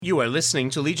You are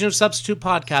listening to Legion of Substitute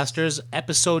Podcasters,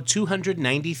 episode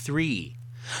 293.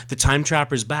 The Time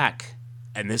Trapper's back,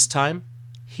 and this time,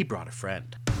 he brought a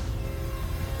friend.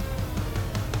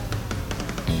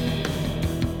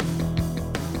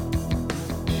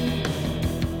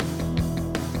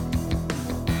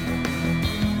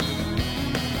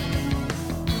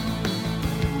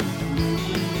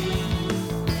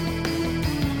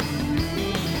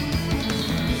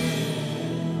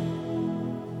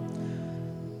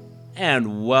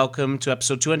 And welcome to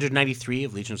episode 293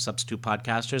 of Legion of Substitute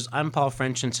Podcasters. I'm Paul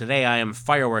French, and today I am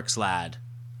Fireworks Lad.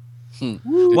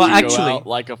 Well, actually,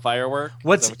 like a firework.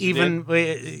 What's even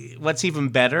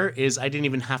better is I didn't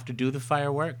even have to do the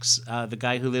fireworks. The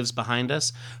guy who lives behind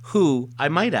us, who I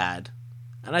might add,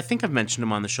 and I think I've mentioned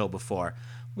him on the show before,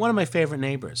 one of my favorite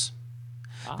neighbors.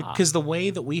 Because the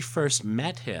way that we first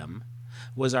met him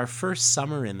was our first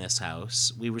summer in this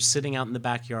house. We were sitting out in the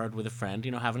backyard with a friend,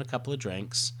 having a couple of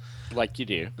drinks. Like you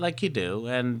do.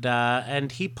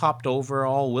 And he popped over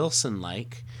all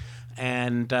Wilson-like.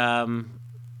 And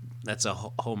that's a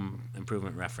home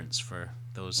improvement reference for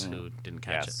those who didn't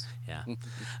catch it. Yeah.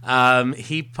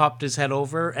 He popped his head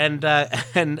over and gave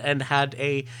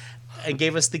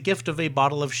us the gift of a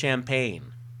bottle of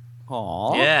champagne.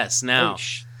 Aww. Yes, now...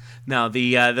 Now,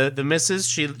 the missus,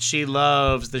 she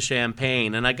loves the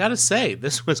champagne, and I gotta say,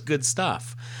 this was good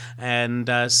stuff. And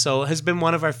so has been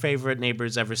one of our favorite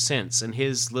neighbors ever since. And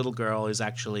his little girl is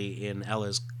actually in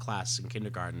Ella's class in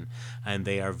kindergarten, and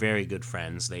they are very good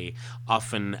friends. They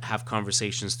often have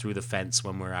conversations through the fence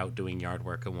when we're out doing yard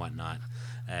work and whatnot.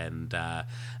 And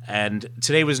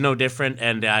today was no different,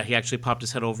 and he actually popped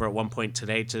his head over at one point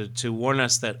today to warn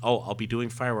us that, I'll be doing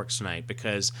fireworks tonight,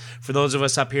 because for those of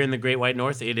us up here in the Great White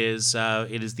North, it is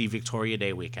the Victoria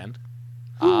Day weekend.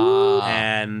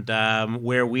 And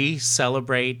where we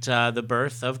celebrate the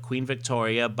birth of Queen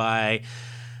Victoria by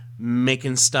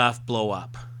making stuff blow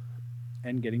up.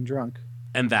 And getting drunk.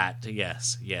 And that,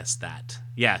 yes, that.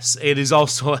 Yes, it is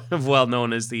also well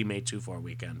known as the May 24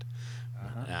 weekend.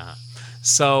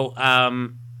 So,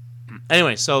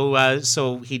 anyway,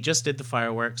 so he just did the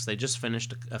fireworks. They just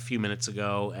finished a few minutes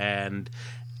ago, and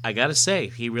I gotta say,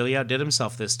 he really outdid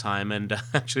himself this time. And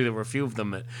actually, there were a few of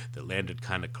them that landed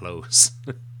kind of close.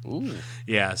 Ooh.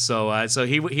 Yeah. So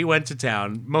he went to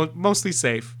town, mostly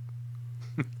safe.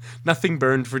 Nothing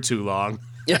burned for too long.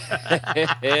 That's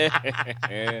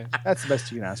the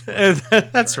best you can ask for.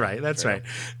 That's right.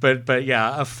 But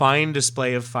yeah, a fine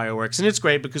display of fireworks. And it's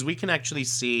great because we can actually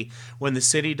see when the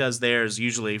city does theirs,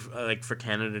 usually like for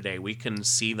Canada Day, we can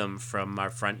see them from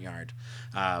our front yard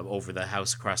over the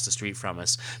house across the street from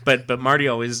us. But Marty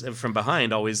always, from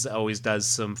behind, always does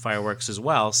some fireworks as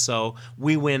well. So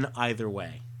we win either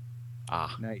way.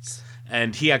 Nice.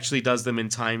 And he actually does them in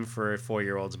time for a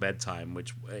 4-year-old's bedtime,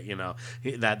 which,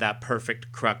 that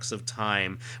perfect crux of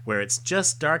time where it's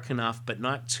just dark enough, but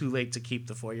not too late to keep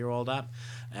the 4-year-old up.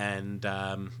 And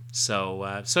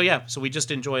so we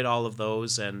just enjoyed all of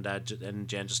those, and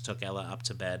Jen just took Ella up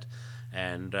to bed,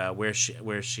 and where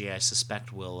she I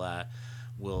suspect will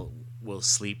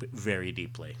sleep very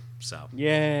deeply. So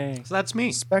yay! So that's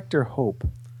me. Spectre Hope.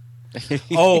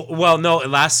 Well, no.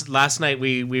 Last night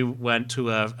we went to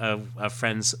a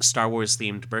friend's Star Wars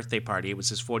themed birthday party. It was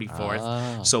his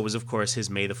 44th, so it was of course his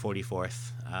May the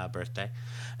 44th birthday,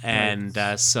 and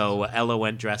so Ella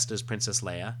went dressed as Princess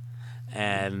Leia,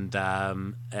 and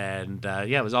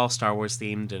it was all Star Wars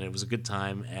themed, and it was a good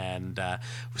time. And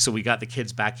so we got the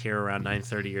kids back here around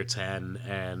 9:30 or 10,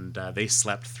 and they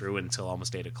slept through until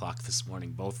almost 8 o'clock this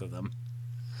morning, both of them.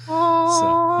 So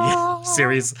yeah,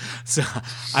 serious. So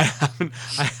I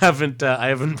haven't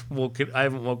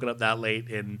woken up that late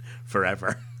in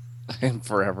forever. And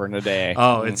forever and a day.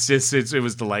 Oh, it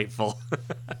was delightful.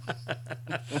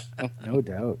 No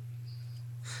doubt.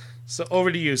 So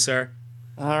over to you, sir.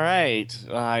 All right,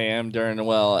 I am doing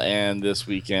well, and this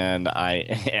weekend I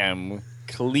am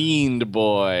cleaned,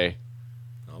 boy.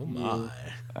 Oh my!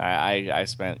 I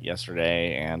spent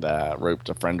yesterday and roped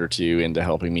a friend or two into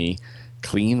helping me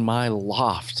clean my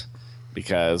loft,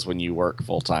 because when you work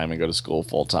full-time and go to school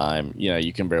full-time,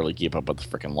 you can barely keep up with the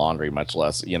freaking laundry, much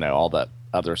less, all that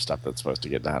other stuff that's supposed to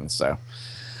get done. So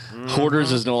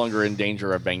Hoarders is no longer in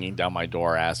danger of banging down my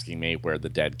door asking me where the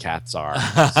dead cats are.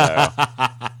 So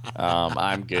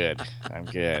I'm good.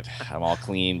 I'm all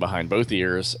clean behind both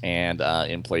ears and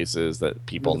in places that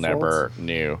people never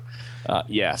knew.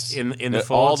 Yes. In the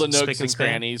folds, all the nooks and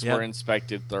crannies were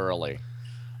inspected thoroughly.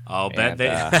 I'll bet they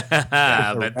bet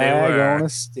they were on a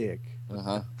stick.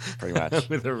 Pretty much.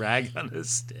 With a rag on a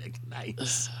stick.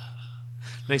 Nice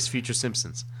future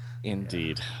Simpsons.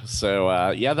 Indeed.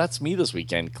 So, that's me this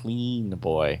weekend. Clean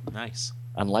boy. Nice.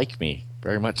 unlike me,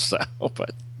 very much so.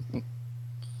 But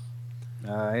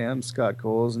I am Scott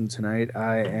Coles, and tonight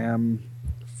I am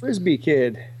Frisbee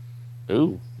Kid.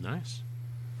 ooh, Nice.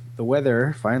 The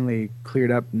weather finally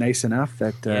cleared up nice enough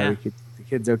that we could take the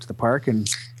kids out to the park and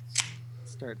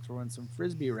start throwing some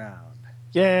Frisbee around.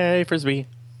 yay, Frisbee!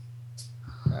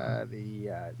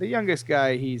 The youngest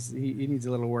guy, he needs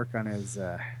a little work on his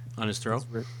throw.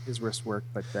 his wrist work,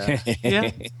 but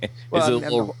Yeah.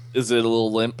 well, is it a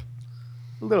little limp?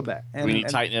 a little bit. And, We need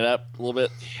to tighten it up a little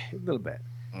bit. a little bit.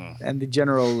 Mm. And the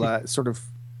general sort of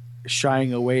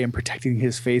shying away and protecting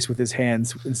his face with his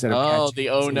hands instead of catching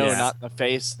The his no, hands. not the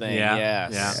face thing. Yeah,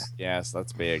 Yes,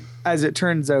 that's big. As it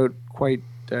turns out, quite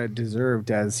deserved,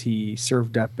 as he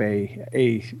served up a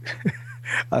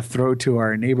a throw to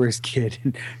our neighbor's kid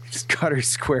and just got her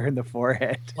square in the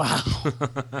forehead. Wow.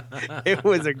 It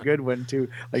was a good one too.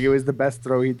 Like, it was the best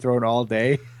throw he'd thrown all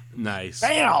day. Nice.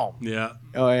 Bam! Yeah.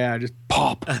 Oh yeah, just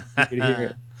pop. You could hear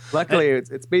it. Luckily,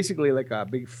 it's basically like a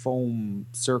big foam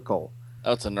circle.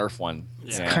 Oh, it's a Nerf one.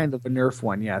 It's Yeah. kind of a Nerf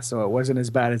one, yeah. So it wasn't as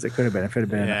bad as it could have been if it had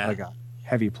been Yeah. like a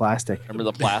heavy plastic. Remember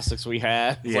the plastics we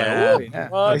had? It's Yeah. like, Yeah.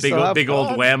 what? I still have Big old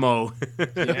fun. whammo.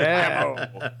 Yeah.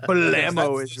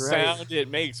 Blammo That's is the right. sound it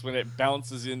makes when it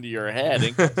bounces into your head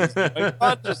and causes my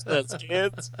consciousness,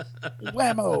 kids.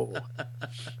 Whammo.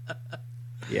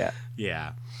 Yeah.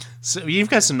 Yeah. So you've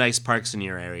got some nice parks in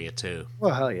your area too.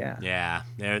 Well, hell yeah.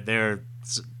 Yeah, they're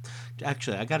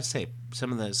actually, I got to say,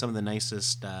 some of the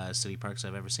nicest city parks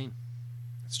I've ever seen.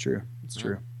 It's true. It's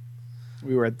true.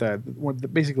 We were at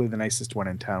basically the nicest one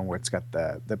in town, where it's got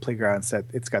the playground set.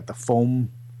 It's got the foam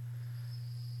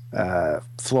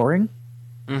flooring.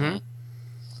 Mm-hmm.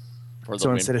 For the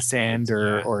So instead of winter sand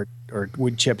kids, or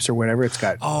wood chips or whatever, it's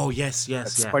got Oh yes, that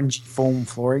yes, yeah. spongy foam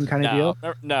flooring kind of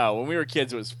deal. No, when we were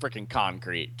kids, it was freaking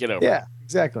concrete. Get over Yeah,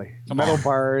 exactly. Come Metal on.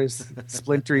 bars,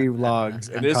 splintery logs,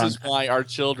 it. and This is why our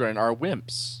children are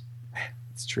wimps.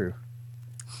 It's true.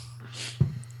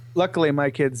 Luckily, my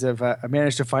kids have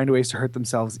managed to find ways to hurt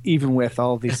themselves, even with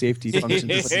all the safety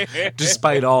functions.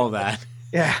 Despite all that,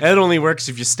 Yeah, it only works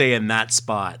if you stay in that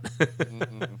spot.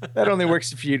 that only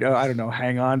works if you, I don't know,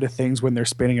 hang on to things when they're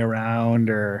spinning around,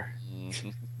 or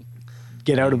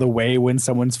get out of the way when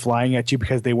someone's flying at you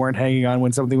because they weren't hanging on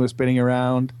when something was spinning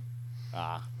around.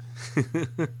 Nice.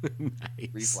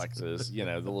 Reflexes, the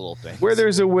little things. Where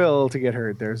there's a will to get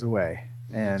hurt, there's a way.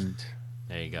 And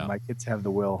There you go. my kids have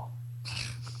the will.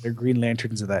 They're Green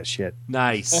Lanterns of that shit.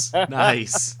 Nice,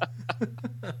 nice.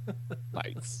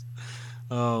 Nice.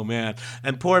 Oh man!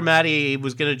 And poor Matty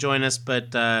was going to join us,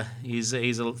 but he's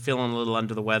feeling a little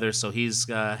under the weather, so he's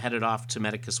headed off to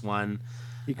Medicus One.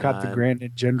 He caught the grand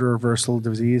gender reversal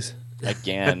disease.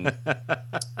 Again.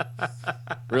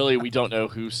 Really, we don't know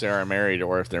who Sarah married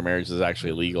or if their marriage is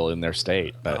actually legal in their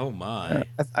state. But Oh my!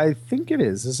 I think it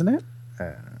is, isn't it?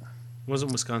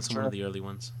 Wasn't Wisconsin one of the early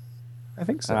ones? I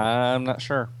think so. I'm not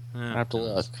sure. Yeah. I have to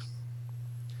look.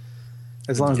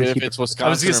 As long as they If keep it's it. Wisconsin, I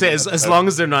was going to say, as long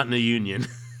as they're not in a union.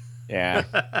 yeah.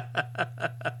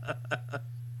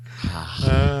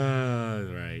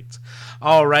 Right.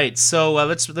 All right. So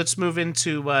let's move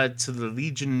into to the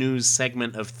Legion News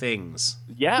segment of things.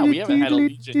 Yeah, we haven't had a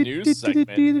Legion news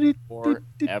segment forever.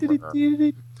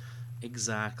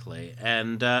 Exactly.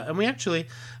 And we actually,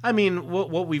 I mean,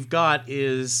 what we've got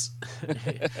is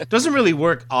doesn't really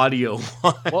work audio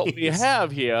wise. What we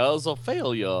have here is a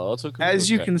failure to As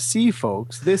you communicate. can see,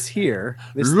 folks, this Look.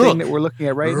 thing that we're looking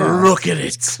at right now, Look at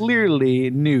is it. clearly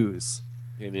news.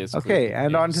 It is Okay, clearly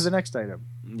and on to news. the next item.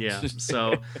 Yeah.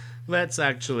 So let's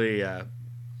actually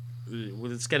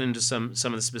let's get into some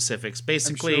of the specifics.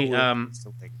 Basically,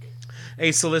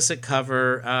 a solicit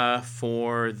cover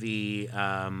for the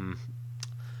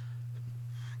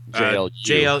JLU.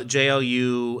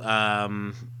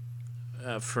 JLU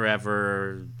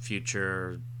Forever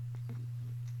Future.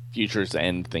 Futures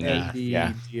End thingy.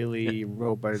 Yeah. Daily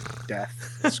Robot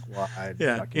Death Squad.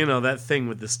 Yeah, fucking that thing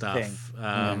with the stuff.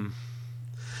 thing.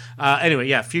 Anyway,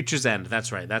 yeah, Future's End.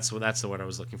 That's right. That's the word I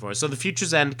was looking for. So the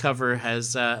Future's End cover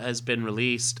has been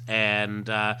released, and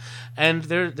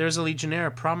there's a Legionnaire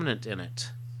prominent in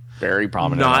it. Very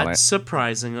prominent on Not it.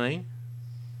 surprisingly,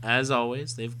 as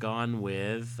always, they've gone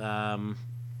with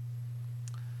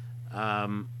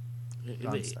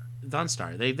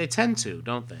Dawnstar. They tend to,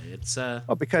 don't they? It's Well,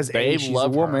 because They A, she's a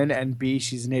love her. woman, and B,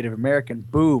 she's Native American.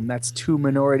 Boom, that's two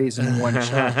minorities in one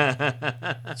shot.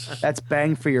 That's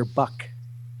bang for your buck,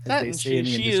 as That, they and say in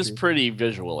the she is industry. pretty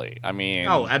visually. I mean,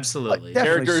 Oh, absolutely.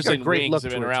 Definitely. characters She's got a and great wings look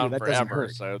have to been her, too. around That doesn't forever.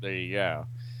 hurt. So there you go.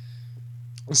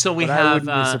 So we But I have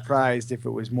wouldn't be surprised if it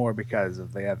was more because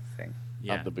of the other thing.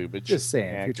 yeah. Of the boobage. Just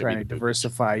saying, Yeah, if it you're could trying be to the boobage.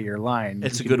 diversify your line,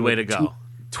 It's you a can good do way it to go.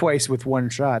 twice with one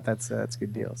shot. That's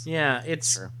good deals. Yeah,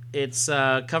 it's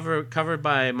covered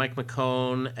by Mike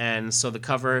McCone, and so the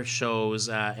cover shows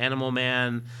Animal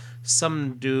Man,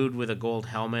 some dude with a gold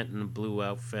helmet and a blue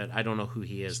outfit. I don't know who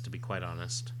he is, to be quite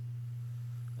honest.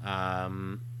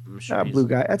 I'm sure Blue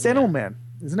guy. That's Animal Man,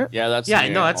 isn't it? Yeah, that's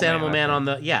that's Animal Man on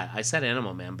the. Yeah, I said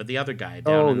Animal Man, but the other guy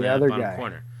down in the other bottom guy.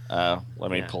 corner.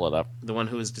 Let me pull it up. The one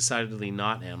who is decidedly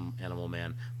not Animal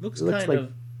Man looks like a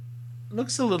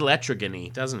little Etrigan-y,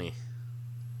 doesn't he?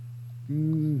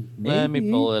 Let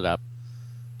me pull it up.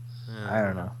 I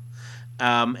don't know.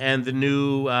 And the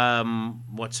new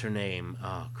what's her name?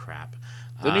 Oh crap!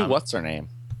 The new what's her name?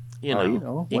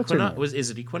 What's her name? Is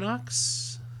it Equinox?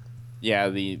 Yeah,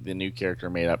 the new character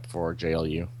made up for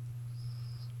JLU.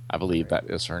 I believe that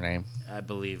is her name. I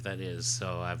believe that is.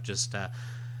 So I've just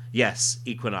yes,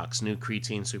 Equinox, new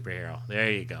Creatine superhero.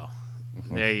 There you go.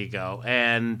 Mm-hmm. There you go.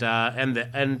 And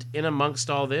in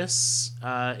amongst all this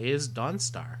is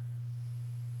Dawnstar.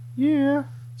 Yeah.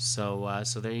 So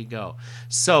there you go.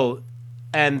 So,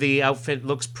 and the outfit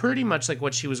looks pretty much like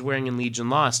what she was wearing in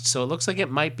Legion Lost. So it looks like it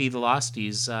might be the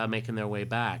Losties making their way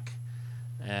back,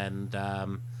 and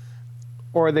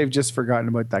or they've just forgotten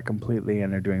about that completely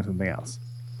and they're doing something else.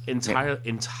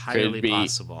 Entirely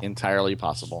possible. Entirely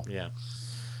possible. Yeah.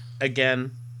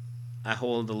 Again, I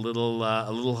hold a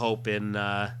little hope in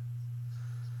there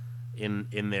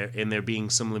being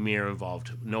some Lemire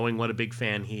involved, knowing what a big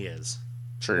fan he is.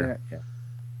 True. Yeah.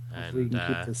 And we can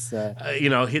keep this,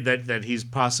 that he's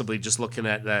possibly just looking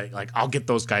at like, I'll get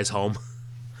those guys home.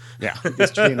 Yeah,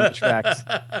 this train on the tracks.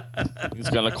 He's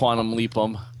gonna quantum leap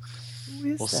them.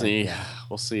 We'll see.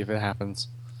 We'll see if it happens.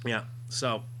 Yeah.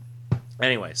 So,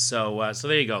 anyway, so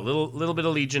there you go. Little bit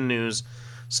of Legion news.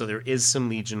 So there is some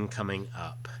Legion coming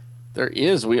up. There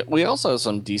is. We also have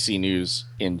some DC news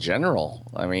in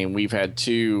general. I mean, we've had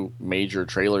 2 major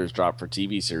trailers drop for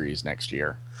TV series next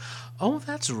year. Oh,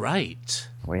 that's right.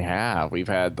 We have. We've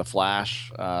had The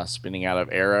Flash spinning out of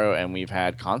Arrow, and we've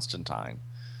had Constantine.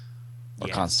 Or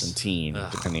Constantine,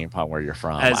 depending upon where you're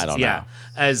from. I don't know.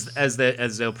 As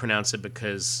they'll pronounce it,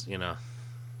 because,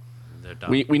 they're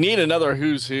dumb. We need another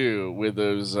who's who with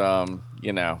those,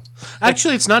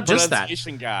 Actually, it's not just that.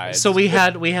 Guides. So we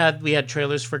had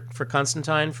trailers for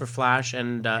Constantine, for Flash,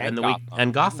 and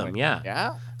Gotham. Yeah.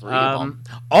 Yeah. 3 of them.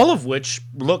 All of which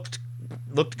looked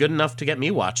good enough to get me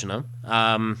watching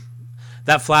them.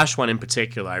 That Flash one in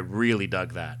particular, I really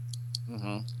dug that.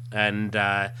 Mm-hmm. And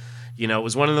it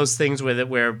was one of those things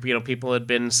where people had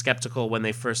been skeptical when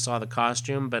they first saw the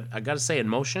costume, but I got to say, in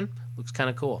motion, looks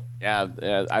kind of cool.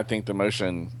 Yeah, I think the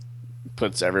motion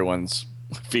puts everyone's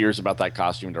fears about that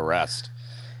costume to rest.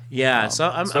 Yeah, so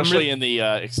I'm especially in the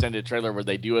extended trailer where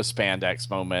they do a spandex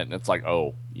moment, and it's like,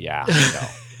 oh yeah, no.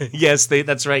 Yes,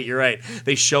 that's right. You're right.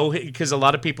 They show, because a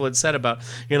lot of people had said about,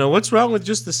 what's wrong with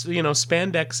just this,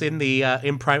 spandex in the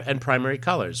in primary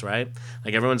colors, right?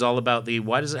 Like everyone's all about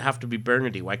why does it have to be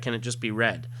burgundy? Why can't it just be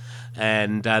red?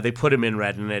 And they put him in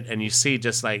red, and you see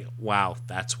just like, wow,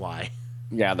 that's why.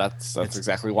 Yeah, that's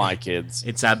exactly why, kids.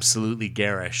 It's absolutely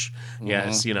garish. Mm-hmm.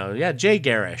 Yes, Jay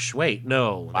Garish. Wait,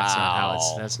 no,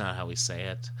 that's not how we say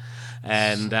it.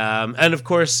 And of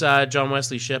course, John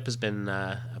Wesley Shipp has been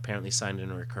apparently signed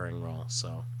in a recurring role.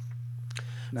 So,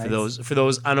 nice. For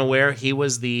those unaware, he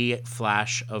was the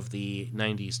Flash of the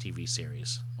 '90s TV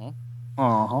series.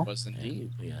 Uh-huh. Was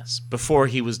indeed. Yes, before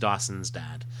he was Dawson's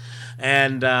dad,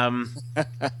 and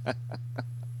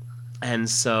and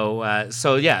so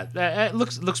it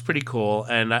looks pretty cool.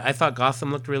 And I thought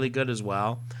Gotham looked really good as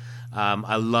well.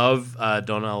 I love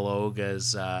Donal Logue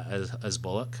as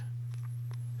Bullock.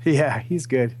 Yeah, he's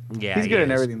good. Yeah, he's good in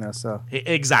everything though. So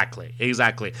exactly.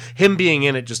 Him being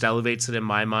in it just elevates it in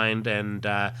my mind, and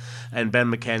Ben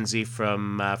McKenzie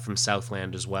from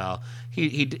Southland as well.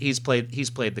 He's played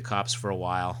the cops for a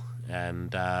while,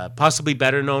 and possibly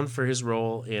better known for his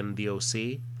role in the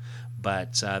OC,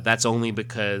 but that's only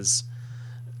because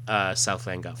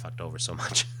Southland got fucked over so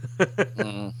much.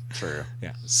 True.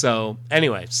 Yeah. So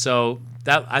anyway,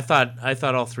 that I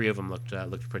thought all 3 of them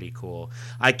looked pretty cool.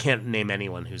 I can't name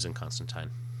anyone who's in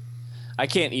Constantine. I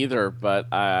can't either,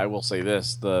 but I will say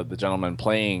this: the gentleman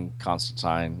playing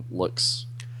Constantine looks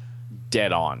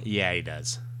dead on. Yeah, he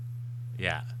does.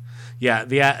 Yeah. I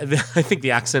think the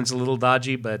accent's a little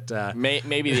dodgy, but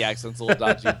maybe the accent's a little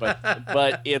dodgy,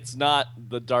 but it's not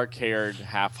the dark-haired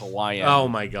half Hawaiian. Oh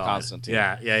my god! Constantine.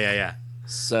 Yeah.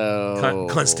 So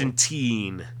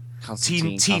Constantine.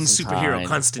 Teen superhero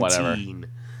Constantine.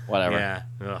 Whatever. Yeah.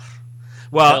 Ugh.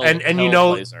 Well, and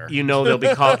they'll be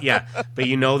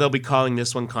they'll be calling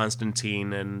this one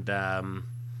Constantine, and I'll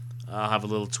have a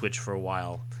little twitch for a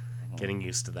while, getting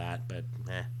used to that. But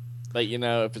But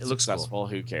if it's It looks successful,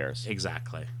 who cares?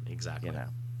 Exactly.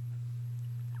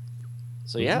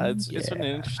 So yeah, it's been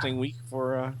an interesting week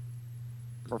for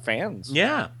fans.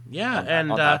 Yeah, on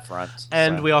that front.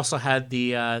 And we also had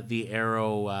the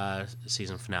Arrow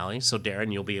season finale. So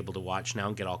Darren, you'll be able to watch now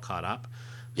and get all caught up.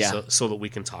 Yeah. So that we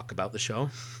can talk about the show.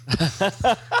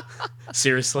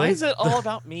 Seriously? Why is it all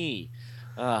about me?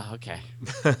 Okay.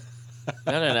 No.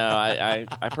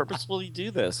 I purposefully do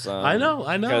this. I know.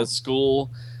 Because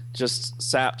school just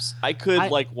saps. I could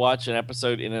watch an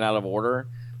episode in and out of order,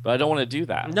 but I don't want to do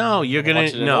that. No, you're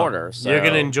gonna order. So, you're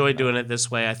gonna enjoy doing it this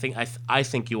way. I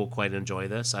think you will quite enjoy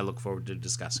this. I look forward to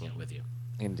discussing it with you.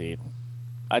 Indeed.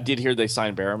 I did hear they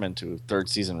signed Barrowman to a third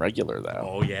season regular though.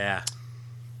 Oh yeah.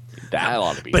 That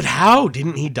ought to be. But how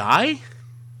didn't he die?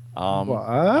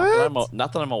 What?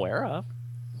 Not that I'm aware of.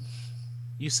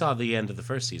 You saw the end of the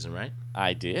first season, right?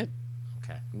 I did.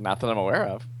 Okay. Not that I'm aware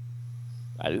of.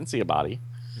 I didn't see a body.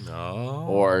 No.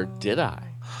 Or did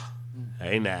I?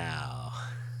 Hey now.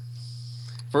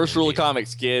 First rule of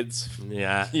comics, kids.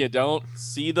 Yeah. You don't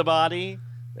see the body,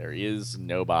 there is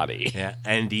no body. Yeah.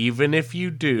 And even if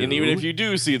you do. And even if you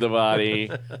do see the body,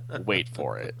 wait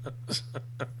for it.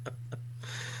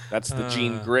 That's the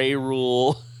Jean Grey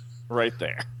rule right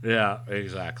there. Yeah,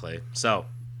 exactly. So,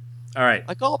 all right.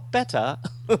 I got better.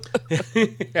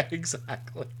 Yeah,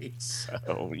 exactly.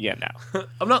 So,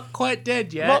 I'm not quite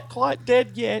dead yet. Not quite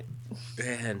dead yet.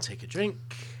 And take a drink.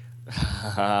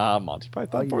 Monty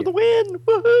Python for the win.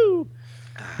 Woohoo.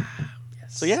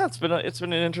 Yes. So, yeah, it's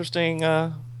been an interesting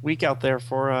week out there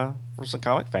for some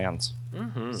comic fans.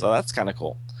 Mm-hmm. So that's kind of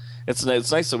cool. It's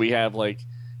nice that we have we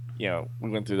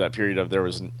went through that period of there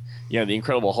was the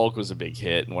Incredible Hulk was a big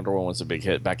hit and Wonder Woman was a big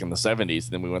hit back in the 70s.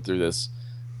 And then we went through this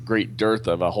great dearth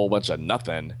of a whole bunch of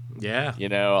nothing. Yeah.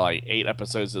 8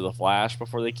 episodes of The Flash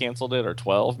before they canceled it, or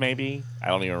 12 maybe. I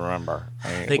don't even remember.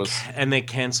 They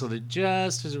canceled it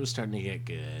just as it was starting to get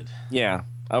good. Yeah.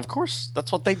 Of course,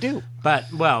 that's what they do. But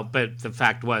the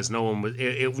fact was, no one was.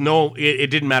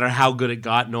 It didn't matter how good it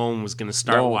got. No one was going to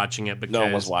start watching it because no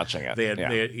one was watching it.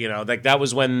 That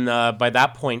was when by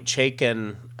that point,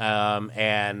 Chaykin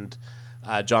and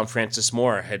John Francis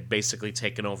Moore had basically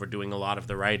taken over doing a lot of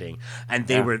the writing, and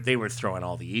they were throwing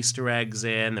all the Easter eggs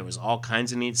in. There was all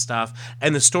kinds of neat stuff,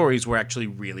 and the stories were actually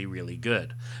really, really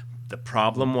good. The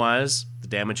problem was the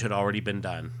damage had already been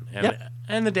done,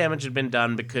 and the damage had been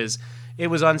done because it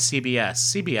was on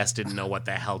CBS. CBS didn't know what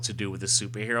the hell to do with the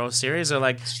superhero series. They're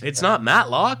like, it's not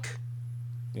Matlock.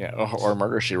 Yeah, or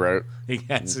Murder, She Wrote.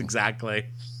 Yes, exactly.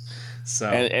 So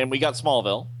and we got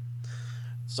Smallville.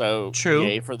 So true,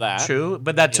 yay for that. True,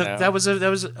 but that took that was in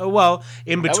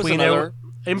between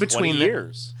in between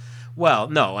years. Well,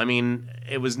 no, I mean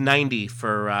it was 90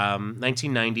 for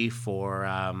 1990 for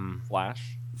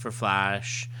Flash. For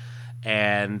Flash,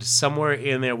 and somewhere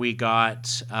in there we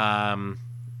got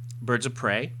Birds of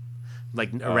Prey,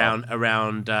 around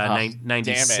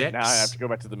 96. Damn it! Now I have to go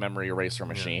back to the memory eraser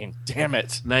machine. Yeah. Damn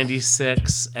it!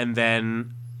 96, and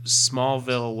then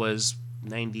Smallville was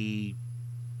 90.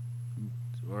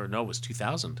 Or no, it was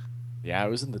 2000. Yeah, it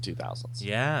was in the 2000s.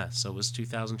 Yeah, so it was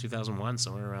 2000, 2001,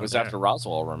 somewhere around there. It was after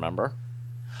Roswell, remember?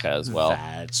 That's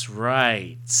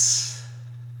right.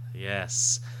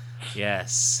 Yes.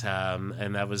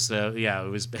 And that was, it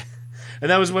was... And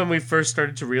that was when we first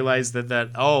started to realize that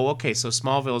so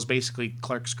Smallville is basically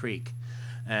Clark's Creek.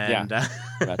 And,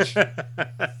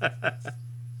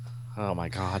 oh, my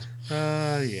God.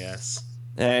 Yes.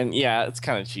 And, it's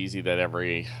kind of cheesy that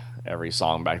every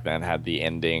song back then had the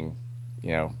ending,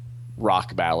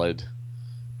 rock ballad,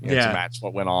 to match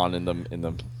what went on in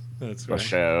the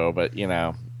show. But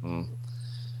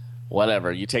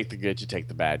whatever. You take the good, you take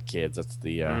the bad, kids. That's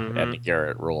the Edna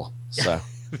Garrett rule. So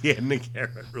the Edna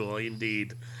Garrett rule,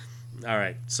 indeed. All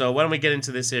right. So why don't we get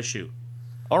into this issue?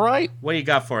 All right. What do you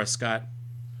got for us, Scott?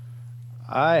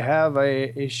 I have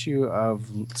a issue of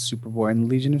Superboy and the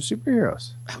Legion of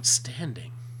Superheroes.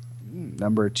 Outstanding.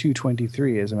 Number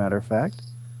 223, as a matter of fact.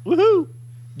 Woohoo!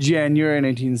 January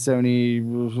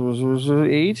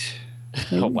 1978.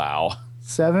 Oh, wow.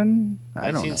 7?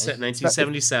 I don't know.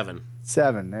 1977.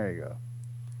 7, there you go.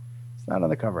 It's not on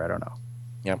the cover, I don't know.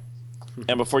 Yep.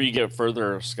 And before you get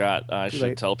further, Scott, I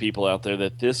should tell people out there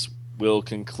that this will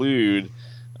conclude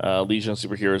Legion of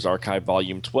Superheroes Archive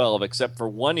Volume 12, except for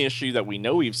one issue that we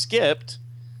know we've skipped.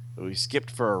 But we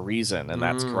skipped for a reason, and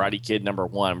that's Karate Kid number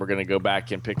 1. We're going to go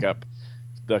back and pick up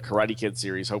the Karate Kid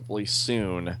series hopefully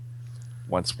soon,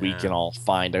 once we can all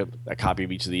find a copy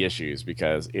of each of the issues,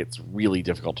 because it's really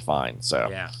difficult to find. So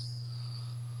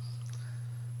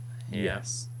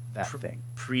yes, that thing.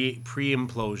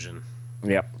 Pre-implosion.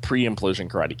 Yep, pre-implosion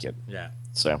Karate Kid. Yeah.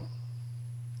 So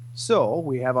So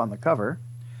we have on the cover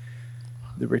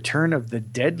the return of the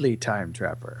deadly time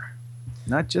trapper.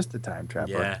 Not just the time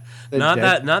trapper. Yeah, The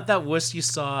not that wuss you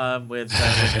saw with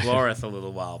Glorith a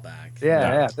little while back.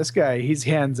 Yeah. This guy, he's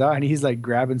hands on. He's like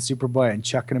grabbing Superboy and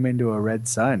chucking him into a red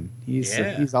sun.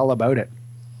 He's all about it.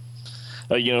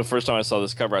 First time I saw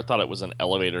this cover, I thought it was an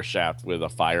elevator shaft with a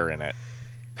fire in it.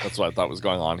 That's what I thought was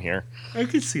going on here. I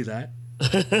could see that.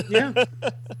 Yeah.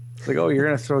 It's like, oh, you're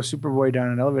gonna throw Superboy down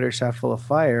an elevator shaft full of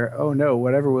fire. Oh no,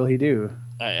 whatever will he do?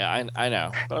 I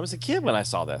know, but I was a kid when I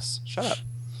saw this. Shut up.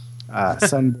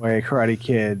 Sunboy, Karate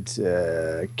Kid,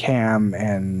 Cam,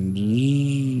 and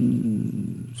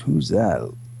who's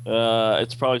that?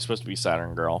 It's probably supposed to be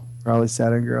Saturn Girl. Probably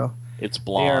Saturn Girl. It's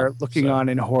blonde. They are looking on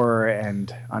in horror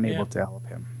and unable to help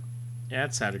him. Yeah,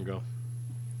 it's Saturn Girl.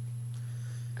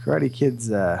 Karate Kid's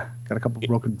got a couple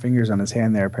broken fingers on his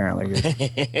hand there, apparently.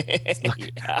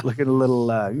 Looking a little...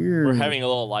 We're having a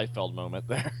little Liefeld moment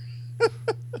there.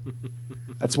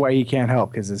 That's why he can't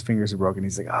help, because his fingers are broken.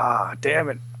 He's like, damn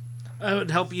it. I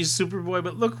would help you, Superboy,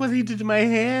 but look what he did to my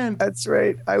hand. That's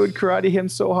right. I would karate him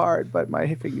so hard, but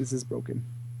my fingers is broken.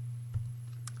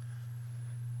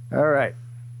 All right.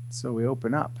 So we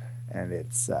open up, and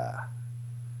it's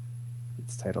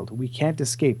titled, We Can't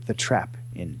Escape the Trap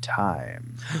in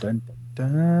Time. Dun, dun,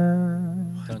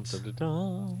 dun. Dun, dun, dun,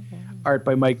 dun. Art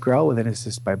by Mike Grell with an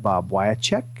assist by Bob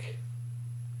Wyacek.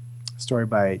 Story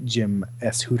by Jim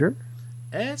S. Hooter.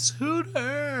 S.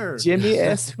 Hooter! Jimmy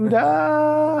S.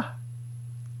 Hooter!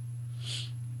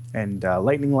 And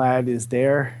Lightning Lad is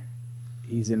there.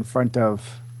 He's in front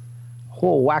of a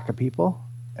whole whack of people.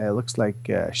 It looks like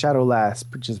Shadow Lass,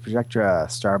 Princess Projectra,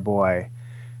 Starboy,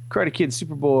 Karate Kid,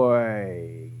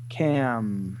 Superboy,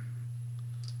 Cam,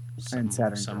 and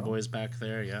Saturn. Sunboy's back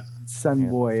there, yeah.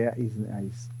 Sunboy, yeah. He's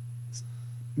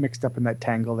mixed up in that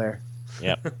tangle there.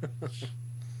 Yep.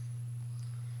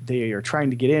 They are trying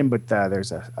to get in, but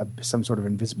there's some sort of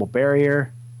invisible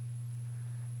barrier.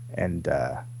 And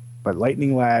but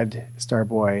Lightning Lad,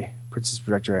 Starboy, Princess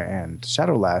Projectra, and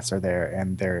Shadow Lass are there,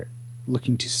 and they're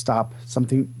looking to stop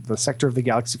the sector of the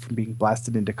galaxy from being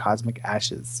blasted into cosmic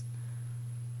ashes.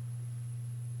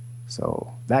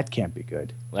 So that can't be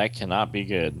good. That cannot be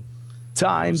good.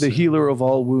 Time, the healer of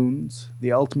all wounds,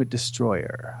 the ultimate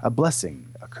destroyer, a blessing,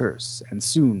 a curse, and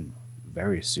soon,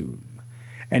 very soon,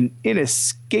 an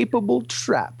inescapable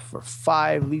trap for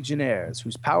 5 legionnaires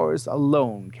whose powers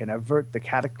alone can avert the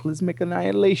cataclysmic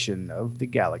annihilation of the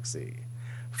galaxy.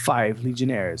 5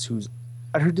 legionnaires whose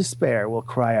utter despair will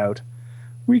cry out,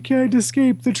 "We can't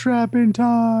escape the trap in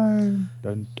time."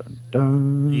 Dun dun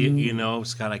dun. You know,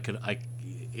 Scott,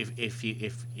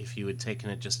 if you had taken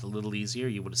it just a little easier,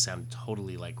 you would have sounded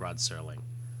totally like Rod Serling.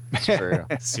 It's true.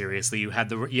 Seriously, you had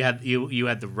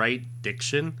the right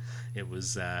diction. It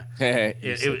was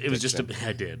it was just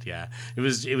I did, yeah. It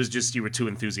was just you were too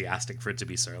enthusiastic for it to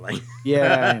be Serling.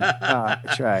 Yeah,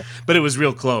 I try. But it was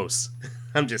real close.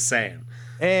 I'm just saying.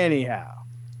 Anyhow,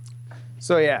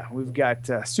 so yeah, we've got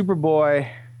Superboy,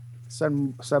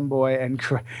 Sunboy, and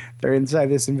they're inside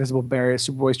this invisible barrier.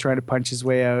 Superboy's trying to punch his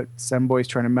way out. Sunboy's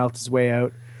trying to melt his way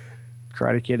out.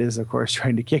 Karate Kid is, of course,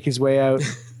 trying to kick his way out.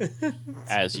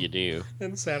 As you do.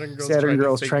 And Saturn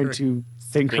Girl's trying to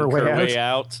think her way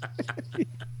out.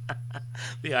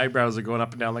 The eyebrows are going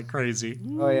up and down like crazy.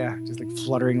 Oh yeah, just like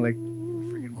fluttering like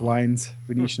freaking blinds,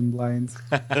 Venetian blinds.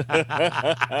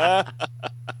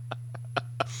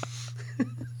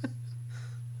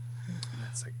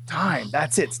 It's like, time.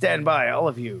 That's it. Stand by, all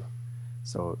of you.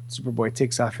 So Superboy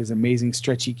takes off his amazing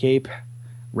stretchy cape,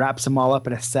 wraps them all up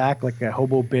in a sack like a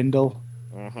hobo bindle.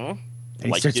 Mm-hmm.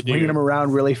 And he starts bringing them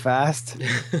around really fast,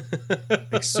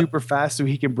 like super fast, so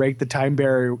he can break the time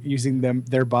barrier using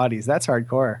their bodies. That's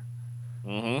hardcore.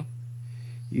 Mm-hmm.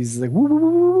 He's like woo, woo, woo,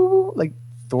 woo, woo, like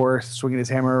Thor swinging his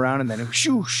hammer around, and then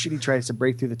shoosh, and he tries to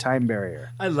break through the time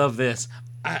barrier. I love this.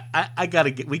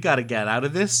 We gotta get out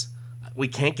of this. We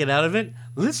can't get out of it.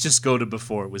 Let's just go to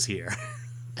before it was here.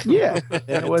 Yeah, and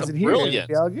it wasn't here. Brilliant. It'd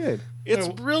be all good. It's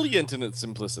brilliant in its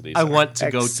simplicity. I want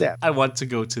to go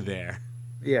to there.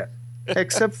 Yeah.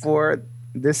 Except for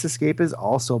this escape is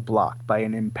also blocked by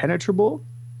an impenetrable,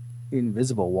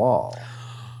 invisible wall.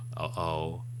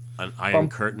 Uh-oh. An iron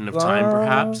curtain of time,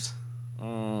 perhaps?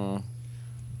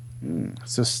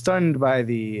 So stunned by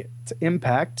the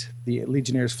impact, the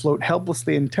Legionnaires float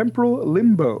helplessly in temporal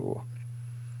limbo.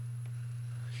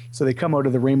 So they come out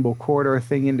of the rainbow corridor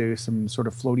thing into some sort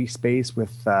of floaty space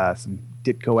with some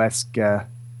Ditko-esque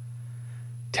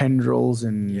tendrils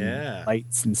and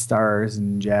lights and stars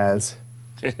and jazz.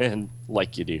 And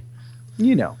like you do.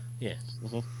 You know. Yeah.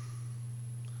 Mm-hmm.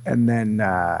 And then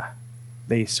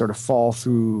They sort of fall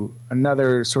through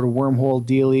another sort of wormhole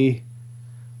dealy.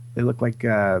 They look like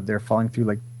they're falling through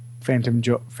like Phantom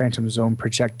Zone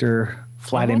projector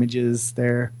flat images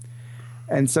there.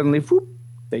 And suddenly, whoop,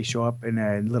 they show up in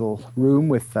a little room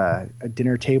with a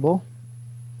dinner table.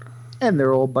 And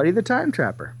their old buddy, the Time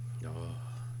Trapper.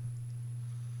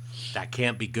 That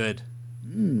can't be good.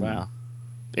 Well,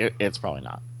 it's probably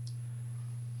not.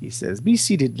 He says, "Be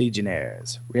seated,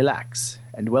 Legionnaires. Relax,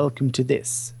 and welcome to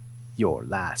this, your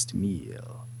last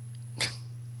meal."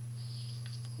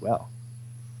 Well,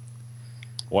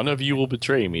 one of you will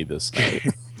betray me this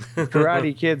night.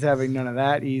 Karate Kid's having none of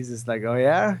that. He's just like, "Oh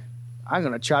yeah, I'm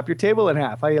gonna chop your table in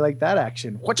half. How do you like that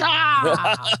action?"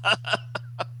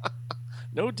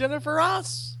 No dinner for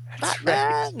us. That's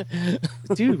Batman.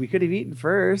 Dude, we could have eaten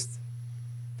first.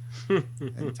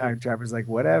 And Time Trapper's like,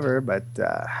 whatever, but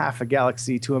half a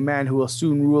galaxy to a man who will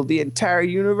soon rule the entire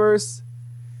universe.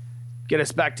 Get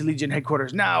us back to Legion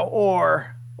headquarters now,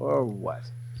 or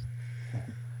what?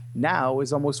 Now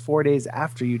is almost 4 days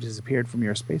after you disappeared from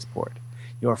your spaceport.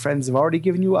 Your friends have already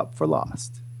given you up for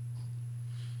lost.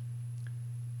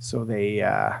 So they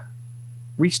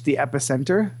reached the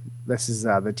epicenter. This is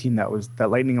the team that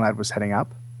Lightning Lad was heading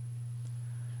up.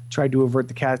 Tried to avert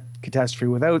the catastrophe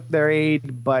without their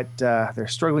aid, but they're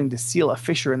struggling to seal a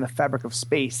fissure in the fabric of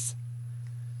space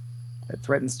that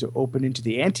threatens to open into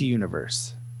the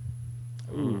anti-universe.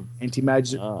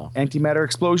 Antimatter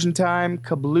explosion time,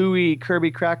 kablooey,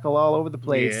 Kirby crackle all over the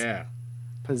place. Yeah.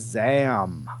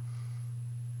 Pazam.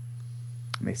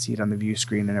 And they see it on the view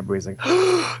screen, and everybody's like,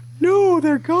 no,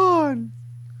 they're gone.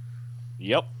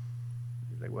 Yep.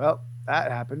 He's like, well, that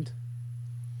happened.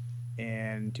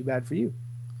 And too bad for you.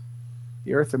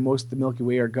 The Earth and most of the Milky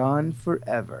Way are gone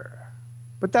forever.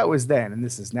 But that was then, and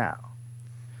this is now.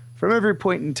 From every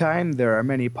point in time, there are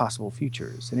many possible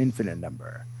futures, an infinite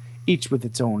number, each with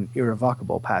its own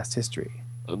irrevocable past history.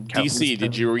 DC,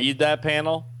 did you read that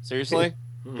panel? Seriously?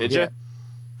 Did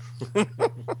you?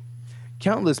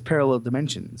 Countless parallel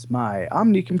dimensions. My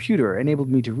Omni computer enabled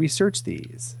me to research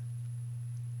these.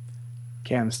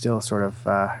 Cam's still sort of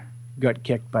gut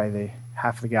kicked by the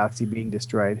half of the galaxy being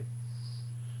destroyed.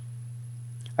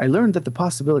 I learned that the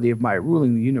possibility of my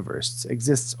ruling the universe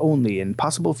exists only in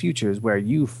possible futures where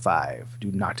you five do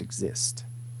not exist.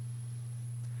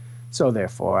 So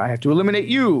therefore, I have to eliminate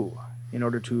you in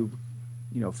order to,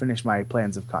 finish my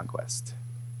plans of conquest.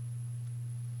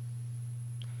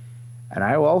 And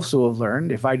I also have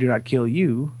learned if I do not kill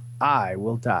you, I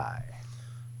will die.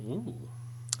 Ooh.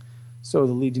 So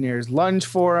the Legionnaires lunge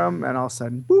for him, and all of a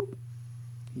sudden, boop,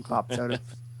 he pops out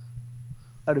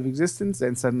of existence,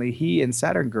 and suddenly he and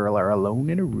Saturn Girl are alone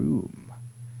in a room.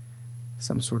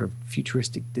 Some sort of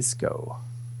futuristic disco,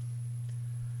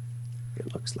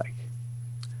 it looks like.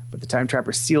 But the Time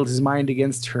Trapper sealed his mind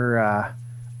against her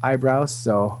eyebrows,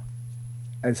 so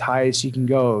as high as she can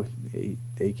go,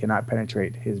 they cannot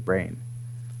penetrate his brain.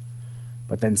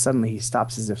 But then suddenly he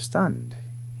stops as if stunned.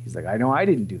 He's like, I know I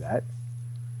didn't do that.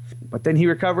 But then he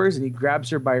recovers and he grabs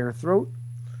her by her throat.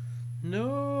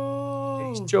 No.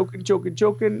 And he's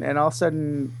choking, and all of a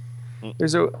sudden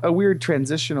there's a weird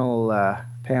transitional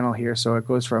panel here. So it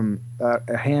goes from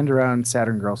a hand around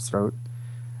Saturn Girl's throat,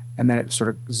 and then it sort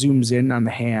of zooms in on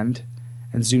the hand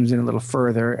and zooms in a little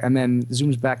further, and then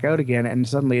zooms back out again, and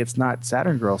suddenly it's not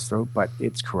Saturn Girl's throat, but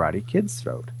it's Karate Kid's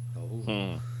throat.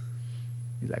 Oh.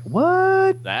 He's like,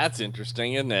 what? That's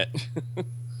interesting, isn't it?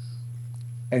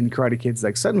 And Karate Kid's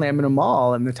like, suddenly I'm in a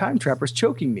mall, and the Time Trapper's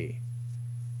choking me.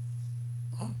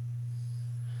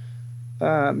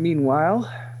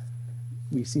 Meanwhile,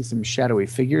 we see some shadowy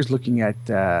figures looking at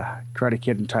Karate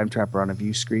Kid and Time Trapper on a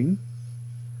view screen.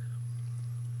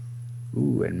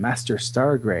 Ooh, and Master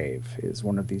Stargrave is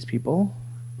one of these people.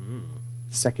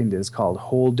 The second is called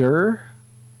Holder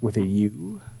with a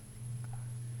U.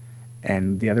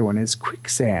 And the other one is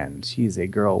Quicksand. She's a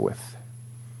girl with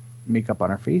makeup on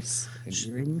her face.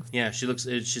 Yeah,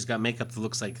 she's got makeup that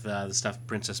looks like the stuff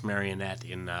Princess Marionette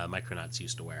in Micronauts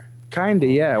used to wear. Kinda,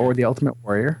 yeah. Or the Ultimate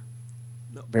Warrior.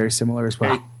 No. Very similar as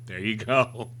well. Hey, there you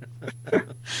go.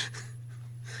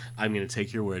 I'm going to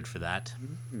take your word for that.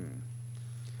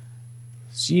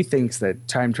 She thinks that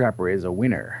Time Trapper is a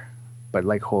winner, but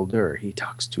like Holder, he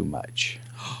talks too much.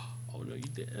 Oh, no, you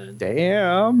didn't.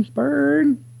 Damn,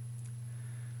 burn.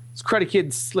 So Karate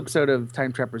Kid slips out of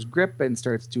Time Trapper's grip and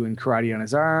starts doing karate on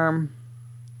his arm.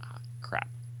 Crap.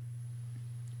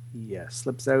 He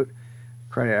slips out.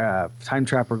 Time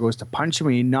Trapper goes to punch him,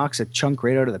 and he knocks a chunk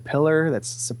right out of the pillar that's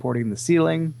supporting the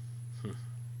ceiling.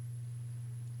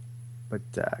 But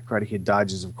Karate Kid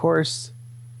dodges, of course.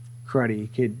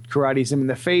 Karate Kid karates him in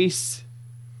the face.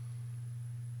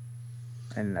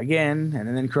 and again,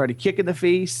 and then karate kick in the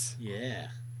face. Yeah.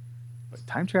 But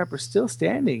Time Trapper's still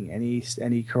standing, and he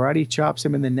karate chops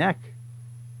him in the neck,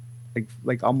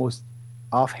 like almost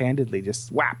offhandedly,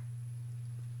 just whap.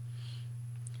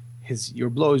 Your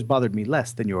blows bothered me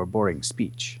less than your boring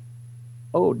speech.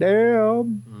 Oh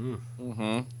damn!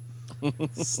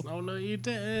 Oh no, you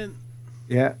didn't.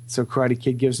 Yeah. So Karate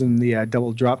Kid gives him the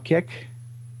double drop kick,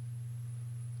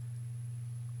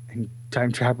 and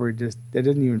Time Trapper it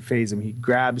doesn't even faze him. He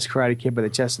grabs Karate Kid by the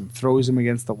chest and throws him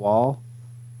against the wall.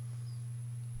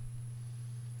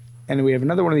 And we have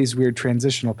another one of these weird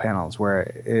transitional panels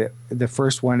where the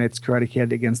first one it's Karate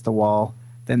Kid against the wall,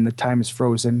 then the time is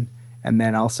frozen, and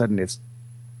then all of a sudden it's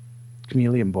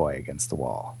Chameleon Boy against the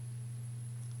wall.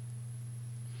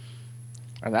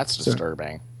 And that's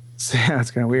disturbing. So yeah,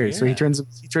 it's kind of weird. Yeah. So he turns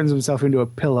himself into a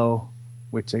pillow,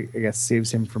 which I guess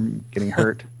saves him from getting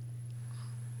hurt.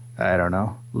 I don't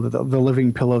know. The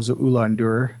living pillows of Ulan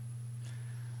Dur.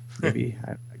 Maybe,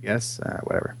 I guess.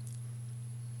 Whatever.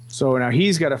 So now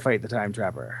he's got to fight the Time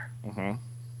Trapper. Mm-hmm.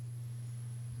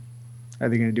 Are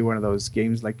they going to do one of those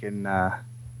games like in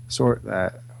Sword?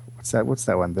 What's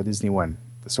that one? The Disney one,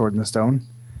 the Sword and the Stone.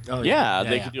 Oh Yeah,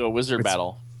 they could do a wizard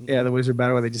battle. Yeah, the wizard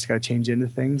battle where they just got to change into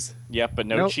things. Yep, but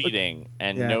no cheating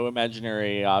and no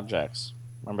imaginary objects.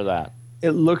 Remember that.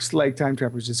 It looks like Time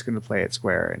Trapper's just going to play it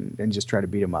square and just try to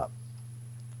beat him up.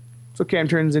 So Cam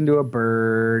turns into a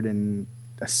bird and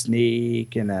a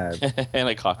snake and a and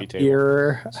a coffee table.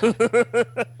 mirror,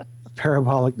 a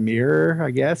parabolic mirror, I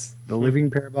guess. The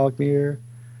living parabolic mirror.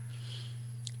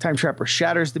 Time Trapper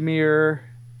shatters the mirror,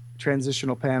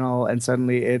 transitional panel, and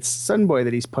suddenly it's Sunboy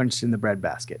that he's punched in the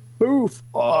breadbasket. Boof!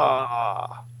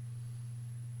 Oh!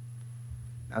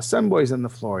 Now Sunboy's on the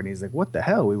floor and he's like, what the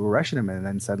hell? We were rushing him, and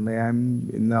then suddenly I'm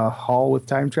in the hall with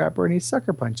Time Trapper and he's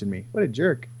sucker punching me. What a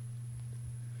jerk.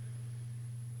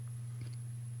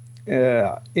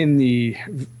 In the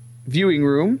viewing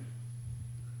room,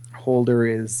 Holder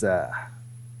is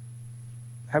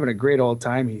having a great old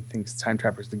time. He thinks Time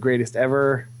Trapper's the greatest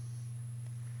ever.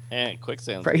 And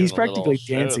Quicksand's He's doing a little practically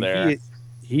show dancing. there.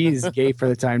 He's gay for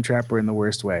the Time Trapper in the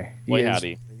worst way. Boy,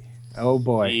 howdy. Oh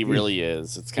boy, He really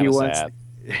is. It's kind of sad.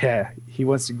 Yeah, he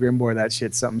wants to Grimbore that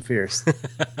shit something fierce.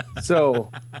 So,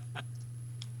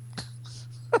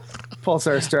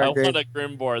 Pulsar I Stargrave. want to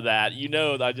Grimbore that. You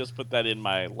know, I just put that in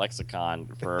my lexicon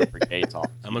for gay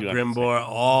talk. I'm a Grimbore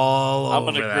all I'm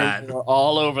over gonna that. Grimbore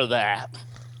all over that.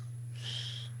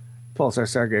 Pulsar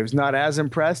Stargrave's not as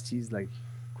impressed. He's like,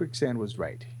 Quicksand was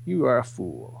right. You are a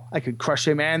fool. I could crush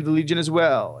him and the Legion as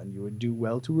well, and you would do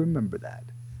well to remember that.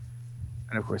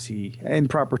 And of course, he, in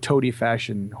proper toady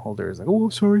fashion, Holder is like, oh,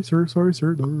 sorry, sir.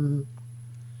 And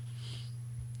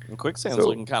Quicksand's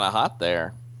looking kind of hot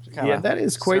there. Yeah, that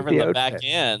is quite the outfit. Back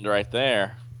end right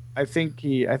there. I think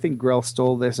Grell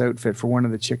stole this outfit for one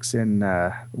of the chicks in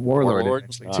Warlord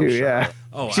actually, I'm too. sure. Yeah.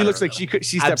 Oh, She looks like she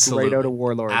stepped right out of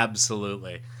Warlord.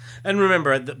 Absolutely. And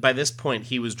remember, by this point,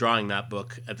 he was drawing that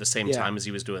book at the same time as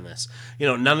he was doing this. You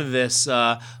know, none of this,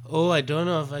 I don't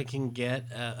know if I can get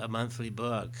a monthly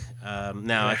book.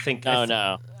 Now, I think... No.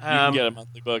 You can get a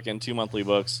monthly book and 2 monthly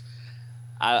books.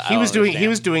 He was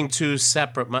doing two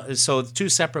separate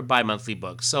bi-monthly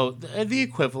books. So the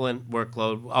equivalent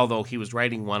workload, although he was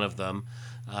writing one of them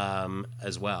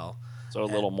as well. So a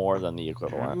little more than the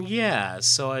equivalent. Yeah.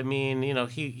 So I mean, you know,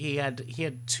 he had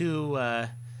two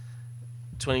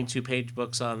 22-page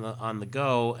books on the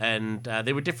go, and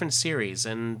they were different series.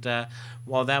 And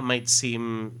while that might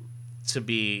seem to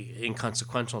be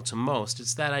inconsequential to most,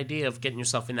 it's that idea of getting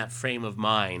yourself in that frame of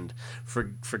mind for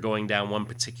going down one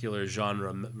particular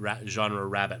genre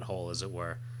rabbit hole, as it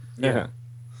were. Yeah.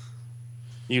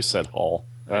 You said hole.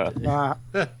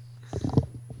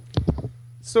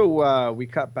 So we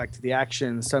cut back to the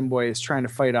action. Sunboy is trying to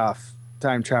fight off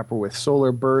Time Trapper with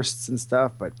solar bursts and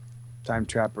stuff, but Time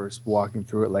Trapper's walking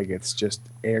through it like it's just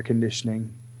air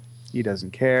conditioning. He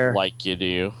doesn't care. Like you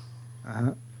do.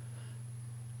 Uh-huh.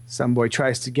 Sunboy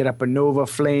tries to get up a Nova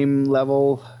Flame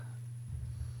level,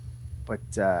 but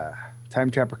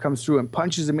Time Trapper comes through and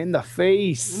punches him in the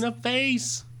face. In the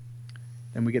face.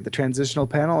 And we get the transitional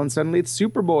panel, and suddenly it's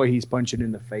Superboy he's punching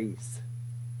in the face.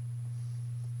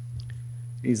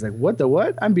 He's like, what the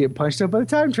what? I'm being punched up by the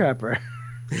Time Trapper.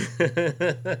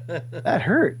 That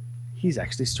hurt. He's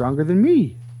actually stronger than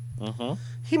me. Mm-hmm.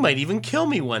 He might even kill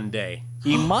me one day.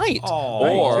 He might.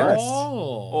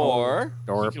 Or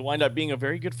he could wind up being a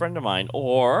very good friend of mine.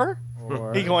 Or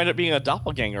he could wind up being a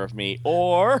doppelganger of me.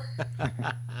 Or...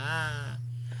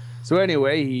 So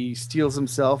anyway, he steals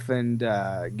himself and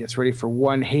gets ready for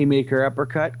one haymaker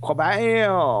uppercut.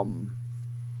 Quabam!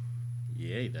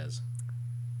 Yeah, he does.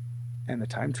 And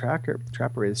the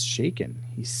trapper is shaken.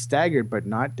 He's staggered but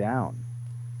not down.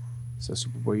 So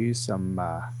Superboy used some.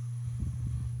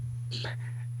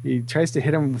 He tries to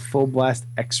hit him with full blast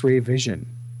X-ray vision.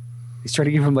 He's trying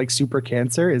to give him like super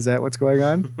cancer. Is that what's going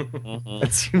on?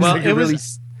 That seems like a really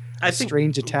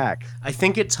strange attack. I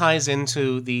think it ties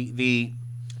into the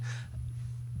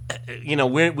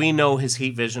we know his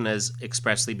heat vision as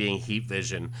expressly being heat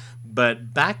vision,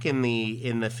 but back in the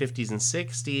 50s and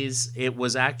 60s, it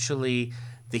was actually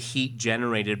the heat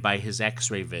generated by his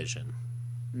X-ray vision.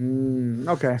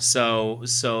 Okay. So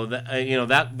that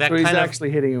that so he's kind of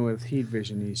actually hitting him with heat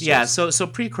vision. He's So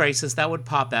pre-crisis that would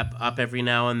pop up every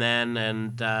now and then,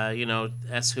 and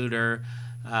S. Hooter,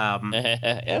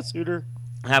 S. Hooter,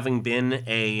 having been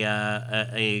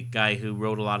a guy who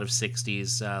wrote a lot of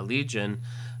 60s Legion,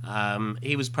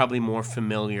 he was probably more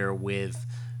familiar with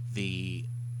the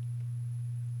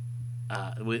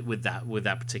with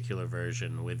that particular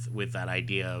version, with that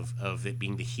idea of it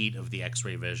being the heat of the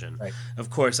X-ray vision. Right. Of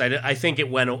course, I think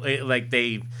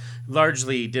they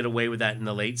largely did away with that in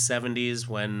the late 70s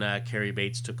when Cary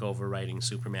Bates took over writing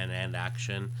Superman and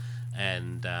Action,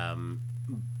 and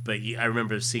but I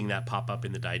remember seeing that pop up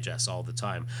in the digest all the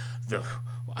time.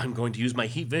 I'm going to use my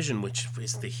heat vision, which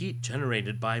is the heat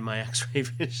generated by my X-ray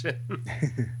vision.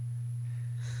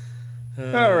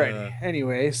 Alrighty.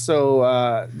 Anyway,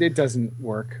 so it doesn't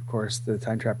work. Of course, the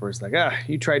time trapper is like,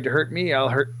 you tried to hurt me.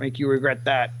 I'll make you regret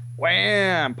that.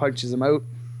 Wham! Punches him out.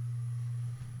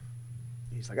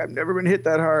 He's like, I've never been hit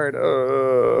that hard.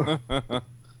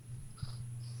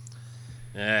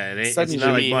 Yeah, it's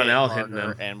not like Mon-El hitting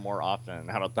them. And more often.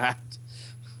 How about that?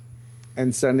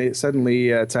 And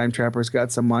suddenly Time Trapper's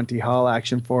got some Monty Hall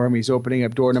action for him. He's opening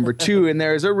up door number 2, and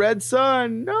there's a red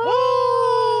sun. No!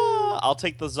 I'll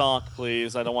take the Zonk,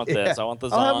 please. I don't want this. I want the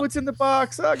Zonk. I'll have what's in the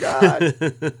box. Oh, God.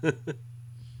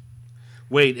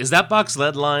 Wait, is that box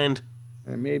lead-lined?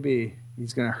 And maybe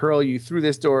he's going to hurl you through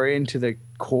this door into the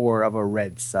core of a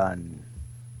red sun.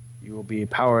 You will be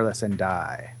powerless and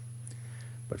die.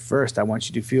 But first, I want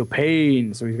you to feel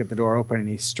pain. So he's got the door open, and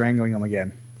he's strangling him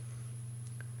again.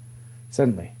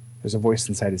 Suddenly, there's a voice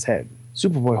inside his head.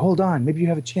 Superboy, hold on. Maybe you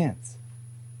have a chance.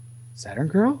 Saturn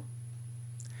Girl?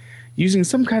 Using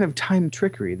some kind of time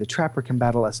trickery, the trapper can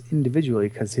battle us individually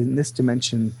because in this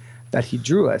dimension that he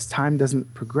drew us, time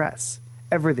doesn't progress.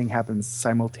 Everything happens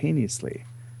simultaneously,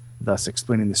 thus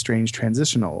explaining the strange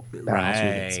transitional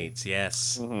balance. Right,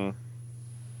 yes. Mm-hmm.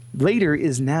 Later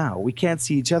is now. We can't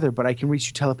see each other, but I can reach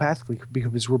you telepathically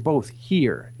because we're both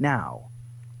here, now.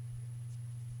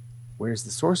 Where's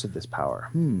the source of this power?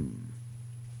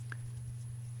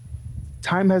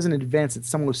 Time hasn't advanced. It's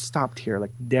someone who's stopped here,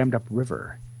 like the dammed up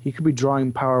river. He could be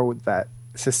drawing power with that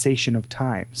cessation of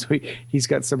time. So he's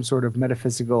got some sort of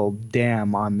metaphysical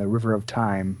dam on the river of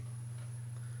time.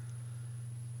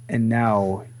 And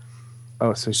now,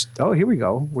 here we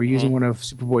go. We're using one of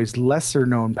Superboy's lesser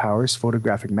known powers,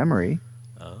 photographic memory.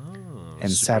 Oh,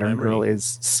 and Saturn Girl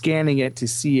is scanning it to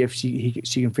see if she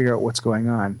can figure out what's going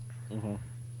on. Mm-hmm.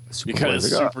 Because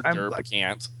Super Derp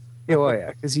can't.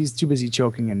 Yeah, because he's too busy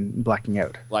choking and blacking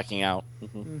out. Blacking out.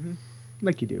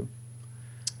 Like you do.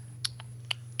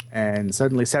 And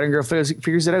suddenly Saturn Girl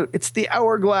figures it out. It's the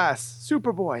hourglass.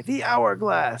 Superboy, the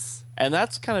hourglass. And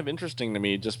that's kind of interesting to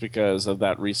me just because of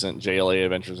that recent JLA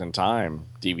Adventures in Time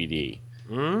DVD.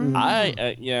 Mm.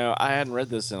 I hadn't read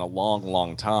this in a long,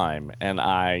 long time, and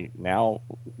I now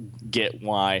get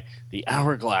why the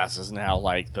hourglass is now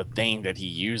like the thing that he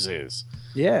uses.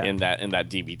 Yeah. In that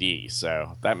DVD.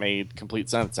 So that made complete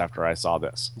sense after I saw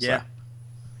this. Yeah.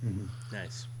 So.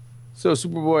 Nice. So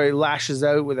Superboy lashes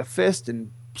out with a fist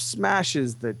and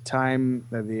smashes the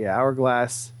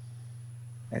hourglass,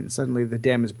 and suddenly the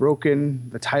dam is broken.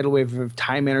 The tidal wave of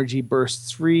time energy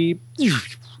bursts free.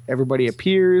 Everybody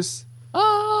appears.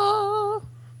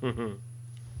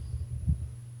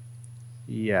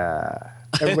 Yeah.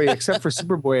 Everybody except for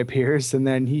Superboy appears, and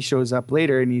then he shows up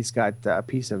later, and he's got a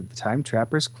piece of the Time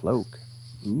Trapper's cloak.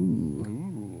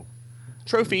 Ooh.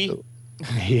 Trophy.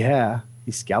 Yeah.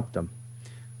 He scalped him.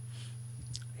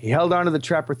 He held onto the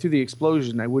trapper through the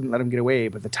explosion. I wouldn't let him get away,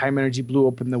 but the time energy blew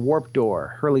open the warp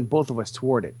door, hurling both of us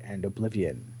toward it and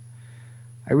oblivion.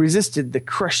 I resisted the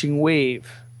crushing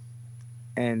wave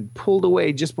and pulled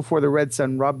away just before the red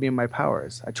sun robbed me of my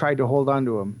powers. I tried to hold on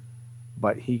to him,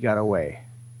 but he got away.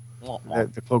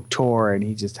 The cloak tore, and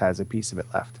he just has a piece of it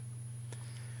left.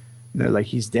 And they're like,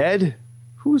 he's dead?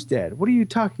 Who's dead? What are you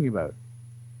talking about?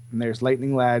 And there's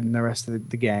Lightning Lad and the rest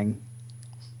of the gang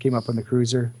came up on the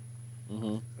cruiser.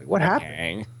 Mm-hmm. What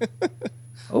happened?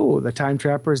 The Time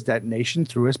Trapper's detonation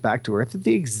threw us back to Earth at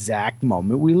the exact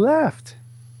moment we left.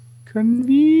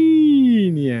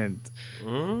 Convenient.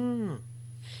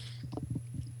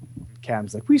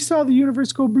 Cam's like, we saw the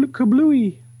universe go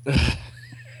kablooey.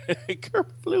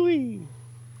 Kerplooey.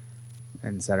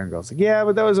 And Saturn Girl's like, yeah,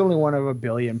 but that was only one of a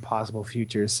billion possible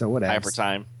futures, so whatever. Hyper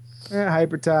time.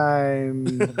 Hyper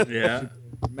time. Yeah.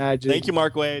 Magic. Thank you,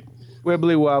 Mark Wade.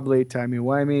 Wibbly wobbly, timey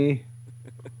wimey.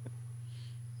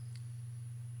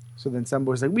 So then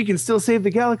Sunboy's like, we can still save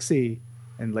the galaxy.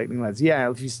 And Lightning Lad's,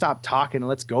 yeah, if you stop talking,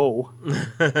 let's go.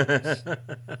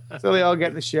 So they all get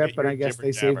in the ship, and I guess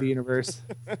they save the universe.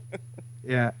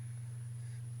 Yeah.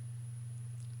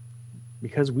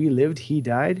 Because we lived, he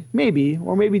died? Maybe,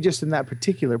 or maybe just in that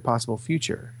particular possible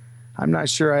future. I'm not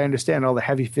sure I understand all the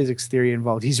heavy physics theory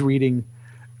involved. He's reading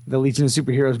the Legion of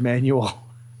Superheroes manual,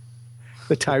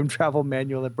 the time travel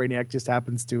manual that Brainiac just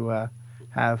happens to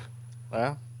have.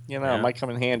 Well, it might come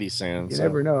in handy soon. You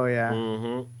never know, yeah.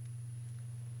 Mm-hmm.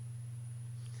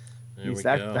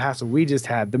 That's the hassle we just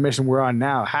had. The mission we're on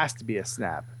now has to be a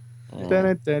snap. Dun,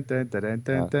 dun, dun, dun,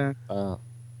 dun, dun.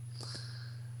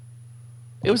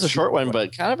 It was a short one,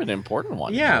 but kind of an important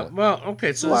one. Yeah, well,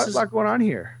 okay. So There's a lot going on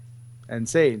here. And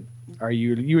say, are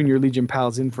you and your Legion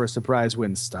pals in for a surprise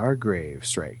when Stargrave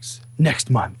strikes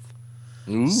next month?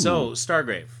 Ooh. So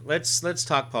Stargrave. Let's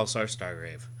talk Pulsar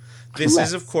Stargrave. This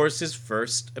is, of course, his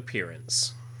first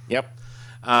appearance. Yep.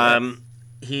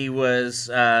 He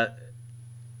was.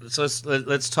 So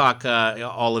let's talk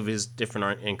all of his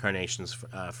different incarnations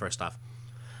first off.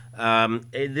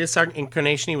 This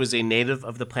incarnation, he was a native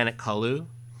of the planet Kalu.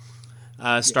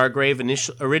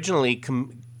 Stargrave originally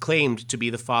claimed to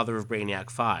be the father of Brainiac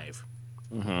 5.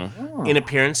 Mm-hmm. Oh. In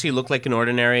appearance, he looked like an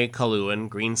ordinary Kaluan,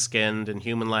 green-skinned and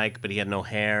human-like, but he had no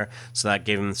hair, so that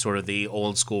gave him sort of the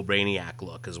old-school Brainiac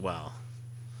look as well.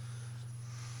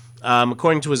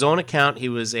 According to his own account, he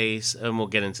was and we'll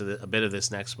get into a bit of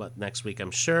this next week, I'm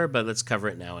sure, but let's cover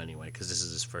it now anyway, because this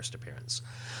is his first appearance.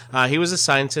 He was a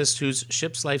scientist whose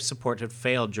ship's life support had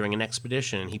failed during an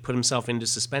expedition, and he put himself into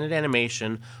suspended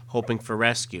animation, hoping for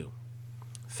rescue.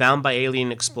 Found by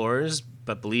alien explorers,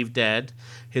 but believed dead,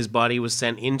 his body was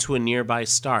sent into a nearby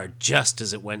star just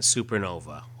as it went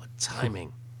supernova. What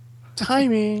timing!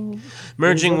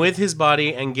 Merging with his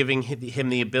body and giving him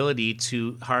the ability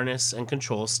to harness and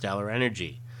control stellar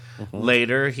energy. Mm-hmm.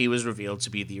 Later, he was revealed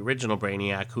to be the original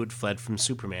Brainiac who had fled from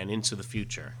Superman into the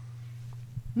future.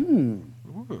 He's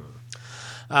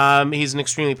an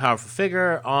extremely powerful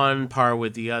figure, on par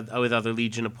with with other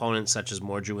Legion opponents such as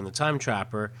Mordru and the Time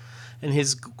Trapper. In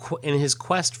his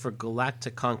quest for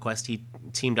galactic conquest, he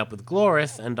teamed up with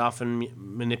Glorith and often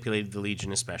manipulated the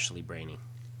Legion, especially Brainy.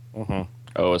 Mm-hmm.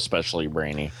 Oh, especially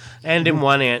Brainy. And in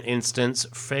one instance,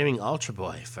 framing Ultra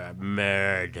Boy for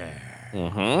murder.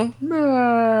 Mm-hmm.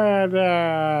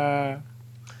 Murder.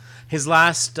 His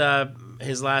last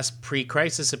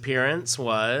pre-crisis appearance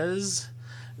was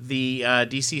the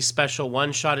DC Special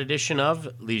one-shot edition of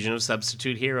Legion of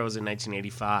Substitute Heroes in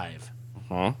 1985.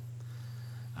 Mm-hmm.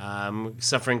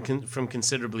 Suffering from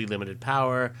considerably limited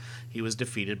power, he was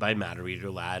defeated by Matter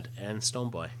Eater Lad and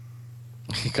Stoneboy.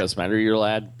 Because Matter Eater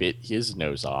Lad bit his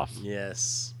nose off.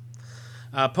 Yes.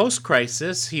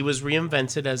 Post-crisis, he was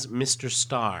reinvented as Mr.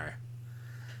 Star.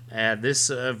 This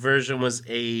version was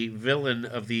a villain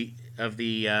of the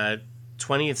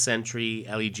 20th century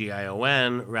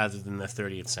Legion rather than the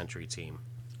 30th century team.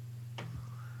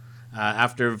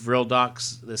 After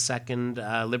Vrildox II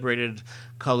liberated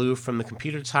Kalu from the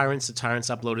computer tyrants, the tyrants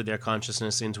uploaded their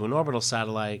consciousness into an orbital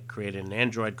satellite, created an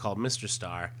android called Mr.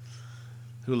 Star,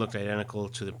 who looked identical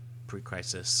to the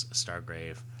pre-crisis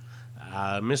Stargrave.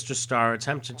 Mr. Star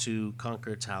attempted to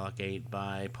conquer Talakate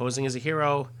by posing as a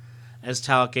hero, as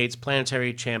Talakate's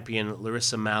planetary champion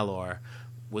Larissa Malor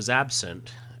was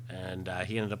absent, and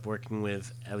he ended up working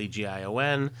with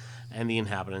Legion, and the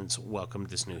inhabitants welcomed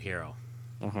this new hero.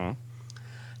 Mm-hmm.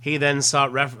 He then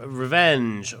sought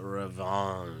revenge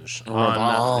on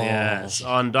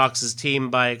Dox's team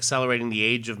by accelerating the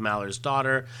age of Malor's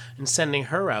daughter and sending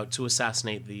her out to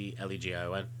assassinate the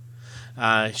Legion.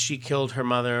 She killed her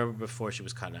mother before she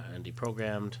was caught and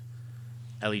deprogrammed.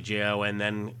 Legion and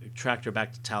then tracked her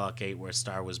back to Talakate, where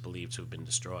Star was believed to have been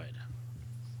destroyed.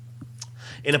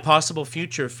 In a possible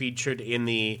future featured in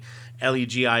the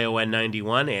Legion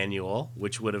 91 annual,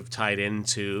 which would have tied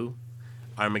into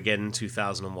Armageddon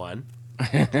 2001.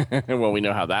 Well, we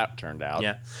know how that turned out.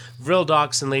 Yeah.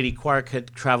 Vrildox and Lady Quark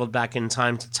had traveled back in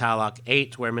time to Talok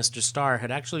 8, where Mr. Star had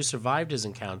actually survived his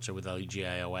encounter with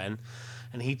Legion,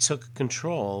 and he took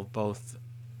control of both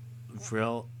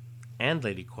Vril and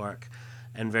Lady Quark,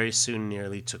 and very soon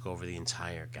nearly took over the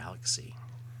entire galaxy.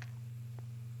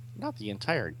 Not the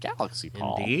entire galaxy,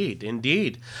 Paul.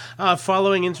 Indeed.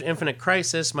 Following Infinite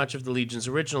Crisis, much of the Legion's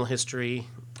original history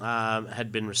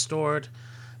had been restored.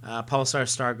 Pulsar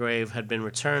Stargrave had been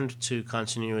returned to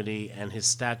continuity, and his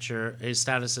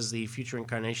status as the future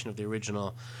incarnation of the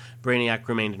original Brainiac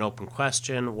remained an open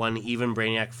question, one even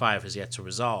Brainiac 5 has yet to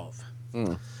resolve.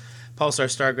 Pulsar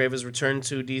Stargrave is returned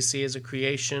to DC as a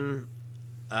creation,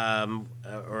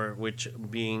 which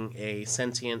being a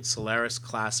sentient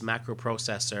Solaris-class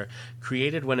macroprocessor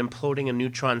created when imploding a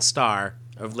neutron star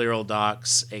of Lyral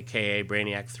Docs, a.k.a.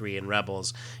 Brainiac 3 and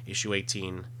Rebels, issue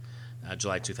 18,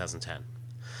 July 2010.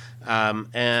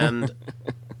 And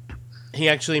he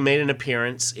actually made an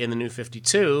appearance in the New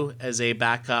 52 as a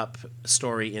backup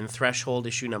story in Threshold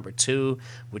issue number 2,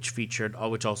 which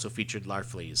also featured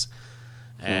Larfleeze,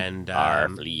 and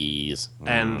Larfleeze,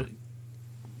 and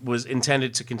was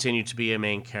intended to continue to be a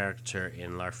main character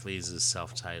in Larfleeze's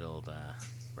self-titled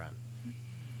run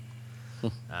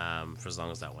for as long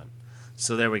as that went.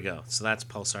 So there we go. So that's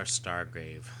Pulsar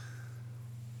Stargrave.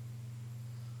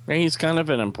 He's kind of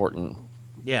an important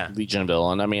Legion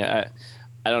villain. I mean, I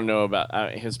don't know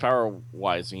about his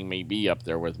power-wise. He may be up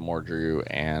there with Mordru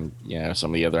and some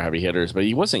of the other heavy hitters, but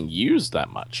he wasn't used that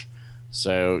much.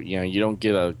 So you don't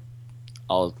get a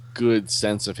good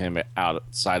sense of him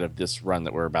outside of this run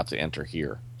that we're about to enter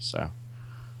here. So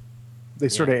they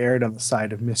sort of erred on the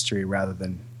side of mystery rather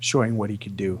than showing what he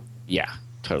could do. Yeah,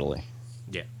 totally.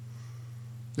 Yeah.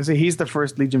 I say he's the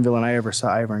first Legion villain I ever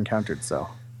encountered. So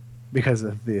because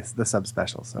of the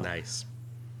subspecial. So nice.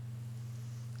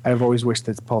 I've always wished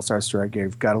that Pulsar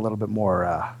Stargrave got a little bit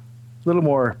more,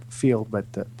 field,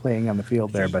 but playing on the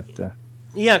field there. But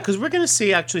yeah, because we're going to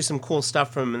see actually some cool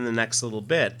stuff from him in the next little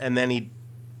bit, and then he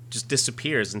just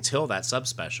disappears until that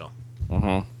subspecial.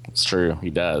 Mm-hmm. It's true.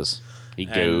 He does. He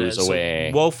goes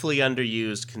away. So woefully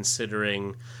underused,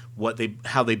 considering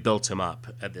how they built him up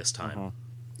at this time. Mm-hmm.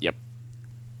 Yep.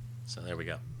 So there we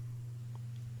go.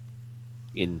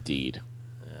 Indeed.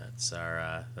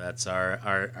 That's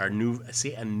our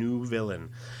new villain.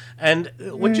 And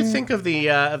what you think of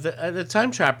the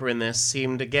Time Trapper in this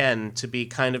seemed again to be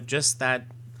kind of just that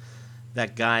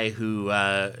guy who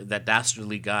that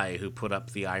dastardly guy who put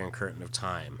up the Iron Curtain of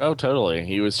Time. Oh, totally.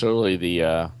 He was totally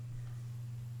the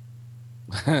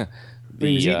he was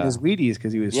eating his Wheaties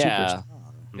because he was super strong.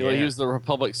 He was the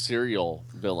Republic cereal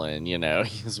villain,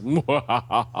 He's,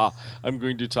 I'm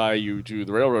going to tie you to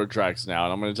the railroad tracks now,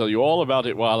 and I'm going to tell you all about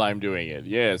it while I'm doing it.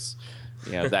 Yes.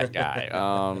 That guy.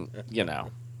 Yeah.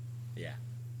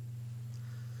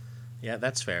 Yeah,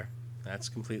 that's fair. That's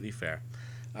completely fair.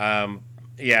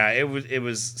 It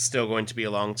was still going to be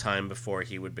a long time before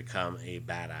he would become a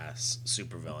badass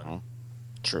supervillain.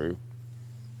 True.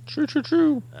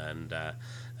 True.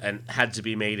 And had to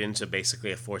be made into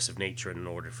basically a force of nature in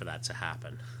order for that to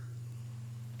happen.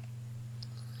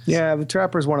 Yeah, the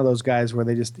Trapper is one of those guys where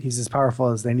he's as powerful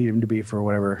as they need him to be for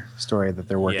whatever story that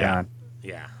they're working on.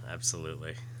 Yeah,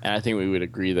 absolutely. And I think we would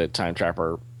agree that Time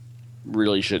Trapper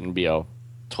really shouldn't be a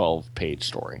 12-page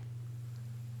story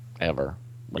ever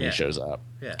when he shows up.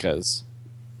 Yeah. Because,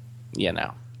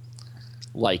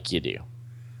 like you do.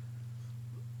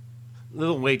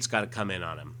 Little weight's got to come in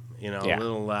on him.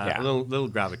 Little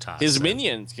gravitas. His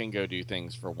minions can go do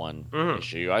things for one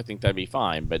issue. I think that'd be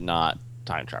fine, but not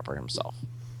Time Trapper himself.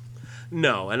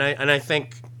 No, and I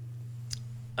think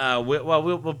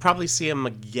we'll probably see him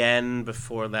again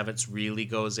before Levitz really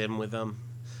goes in with him,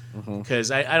 because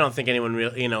I don't think anyone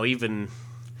really even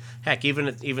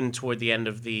toward the end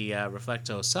of the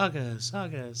Reflecto saga,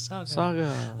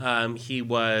 he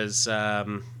was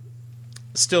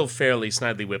still fairly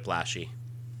Snidely Whiplashy.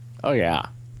 Oh yeah.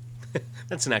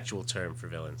 That's an actual term for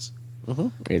villains.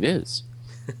 It is.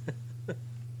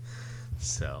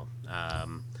 So,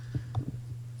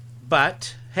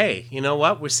 but hey, you know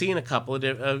what? We're seeing a couple of,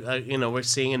 we're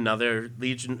seeing another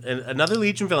Legion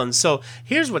villain. So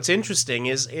here's what's interesting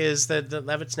is that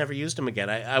Levitz never used him again.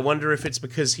 I wonder if it's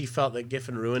because he felt that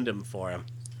Giffen ruined him for him.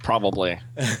 Probably.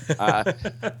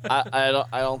 I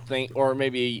don't think, or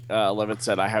maybe Levitz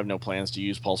said, I have no plans to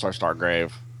use Pulsar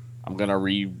Stargrave. I'm gonna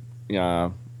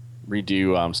redo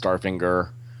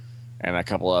Starfinger and a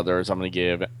couple others. I'm going to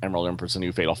give Emerald Empress a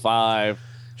new Fatal 5.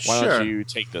 Why don't you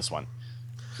take this one?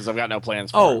 Because I've got no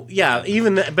plans for it. Yeah,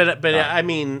 I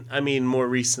mean more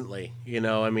recently,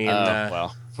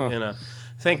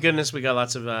 thank goodness we got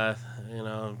lots of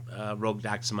rogue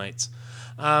Daxamites.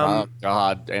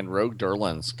 God, and rogue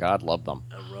Durlans. God love them.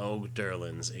 Rogue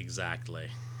Durlans, exactly.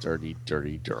 Dirty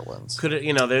Durlans. Could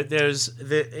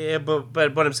it,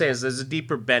 but what I'm saying is there's a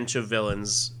deeper bench of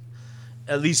villains,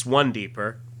 at least one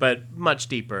deeper, but much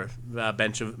deeper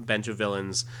bench of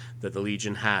villains that the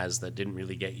Legion has that didn't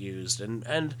really get used,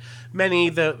 and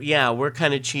many were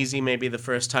kind of cheesy maybe the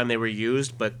first time they were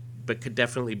used, but but could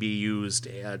definitely be used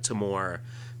to more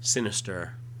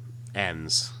sinister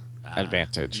ends.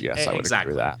 Advantage, yes, I would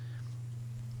exactly. agree with that.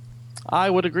 I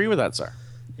would agree with that, sir.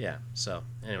 Yeah. So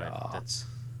anyway, that's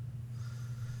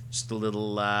just a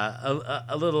little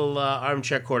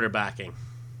armchair quarterbacking,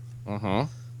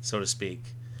 so to speak.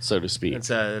 So to speak.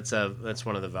 That's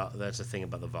one of that's a thing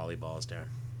about the volleyballs, Darren.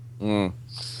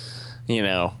 You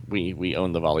know, we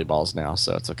own the volleyballs now,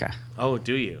 so it's okay. Oh,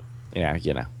 do you? Yeah,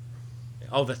 you know.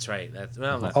 Oh, that's right.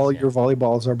 All your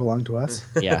volleyballs are belong to us.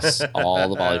 Yes, all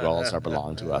the volleyballs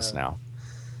belong to us now.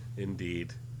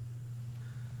 Indeed.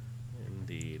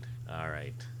 All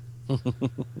right.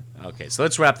 Okay, so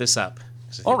let's wrap this up.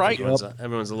 All right.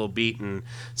 Everyone's a little beat, and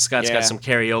Scott's got some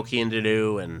karaoke to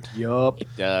do, and Yup. It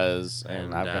does,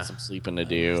 and I've got some sleeping to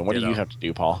do. And what do you have to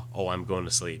do, Paul? oh, I'm going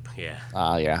to sleep. Yeah.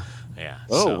 Yeah. Yeah.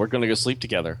 Oh, so, we're gonna go sleep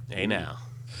together. hey now.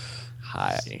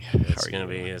 Hi. It's gonna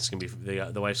be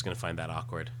the wife's gonna find that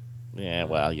awkward. Yeah,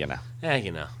 well, you know. Yeah,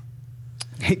 you know.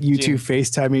 You two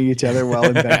FaceTiming each other while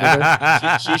in bed with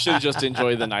her. She should just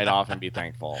enjoy the night off and be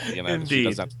thankful. You know, that she Indeed.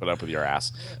 doesn't have to put up with your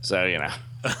ass. So, you know.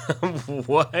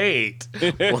 Wait.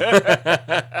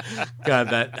 God,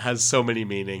 that has so many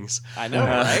meanings. I know,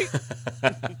 right?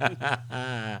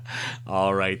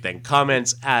 All right, then.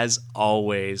 Comments, as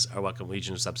always, are welcome.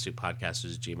 Legion of Substitute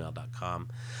Podcasters at gmail.com.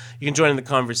 You can join in the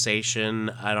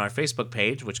conversation on our Facebook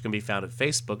page, which can be found at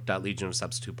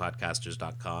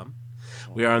facebook.legionofsubstitutepodcasters.com.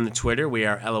 We are on the Twitter. We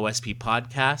are LOSP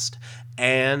Podcast.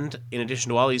 And in addition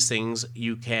to all these things,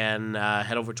 you can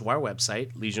head over to our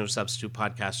website,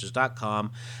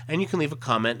 legionofsubstitutepodcasters.com, and you can leave a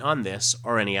comment on this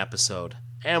or any episode.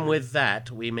 And with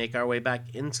that, we make our way back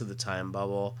into the time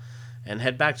bubble and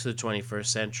head back to the 21st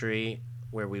century,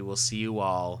 where we will see you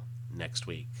all next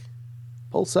week.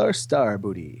 Pulsar Star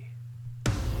Booty.